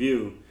negative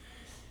review,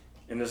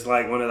 and it's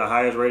like one of the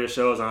highest rated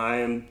shows on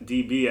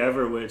IMDb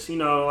ever, which you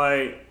know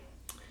what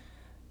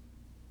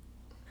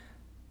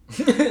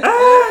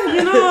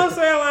I'm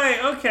saying,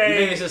 like, okay, you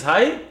think it's just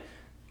hype?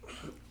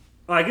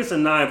 Like it's a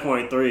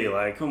 9.3.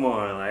 Like come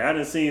on, like I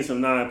done seen some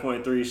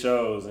 9.3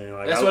 shows, and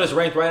like that's what it's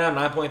ranked right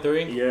now,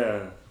 9.3.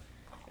 Yeah,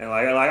 and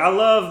like I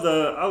love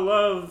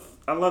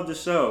the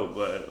show,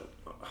 but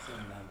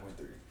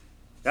 9.3.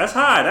 That's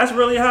high. That's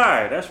really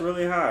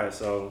high.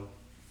 So.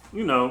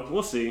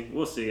 We'll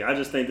see. I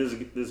just think this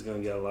is gonna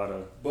get a lot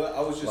of. But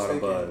I was just thinking,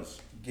 buzz.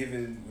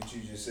 Given what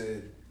you just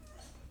said,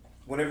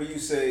 whenever you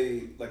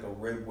say like a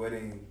Red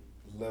Wedding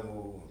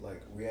level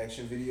like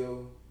reaction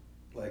video,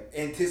 like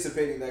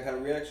anticipating that kind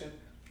of reaction,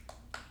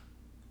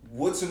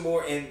 what's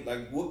more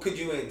what could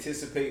you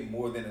anticipate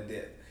more than a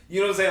death?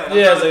 You know what I'm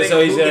saying? Like,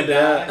 so he's gonna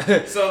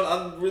die. So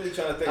I'm really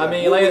trying to think. I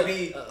mean,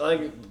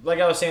 like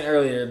I was saying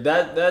earlier,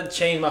 that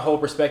changed my whole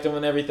perspective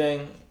on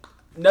everything.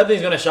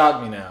 Nothing's gonna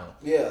shock me now.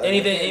 Yeah,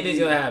 anything's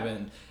gonna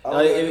happen.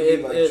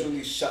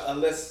 Truly shocked,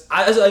 unless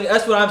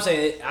that's what I'm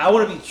saying. I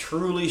want to be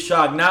truly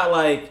shocked, not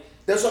like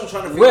that's what I'm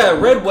trying to figure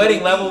out. Red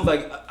Wedding level.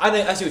 Like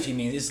I see what you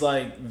mean. It's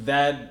like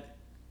that.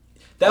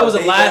 That was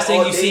the last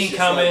thing you seen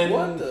coming.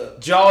 Like,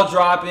 jaw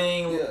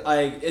dropping. Yeah.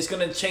 Like it's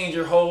gonna change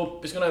your whole.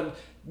 It's gonna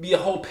be a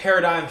whole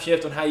paradigm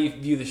shift on how you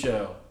view the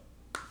show.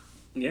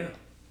 Yeah.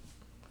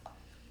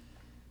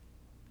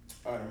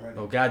 All right, I'm ready.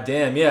 Oh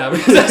goddamn! Yeah,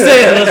 let's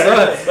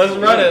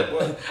run it.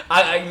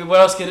 What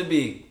else could it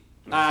be?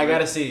 I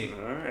gotta see.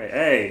 All right,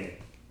 hey,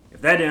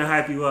 if that didn't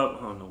hype you up,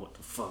 I don't know what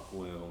the fuck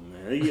will,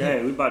 man.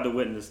 Hey, we about to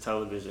witness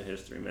television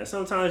history, man.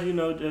 Sometimes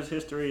just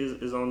history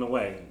is on the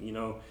way.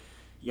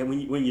 Yeah,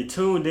 when you're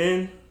tuned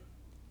in,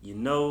 you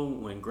know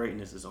when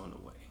greatness is on the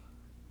way,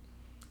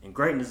 and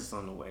greatness is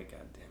on the way.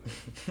 Goddamn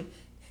it!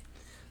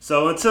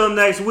 So until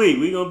next week,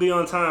 we're gonna be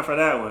on time for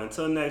that one.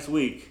 Until next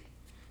week,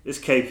 it's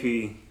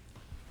KP.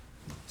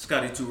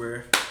 Scotty Too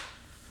Rare.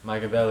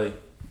 Micah Belly.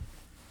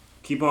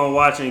 Keep on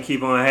watching.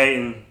 Keep on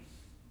hating.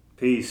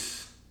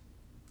 Peace.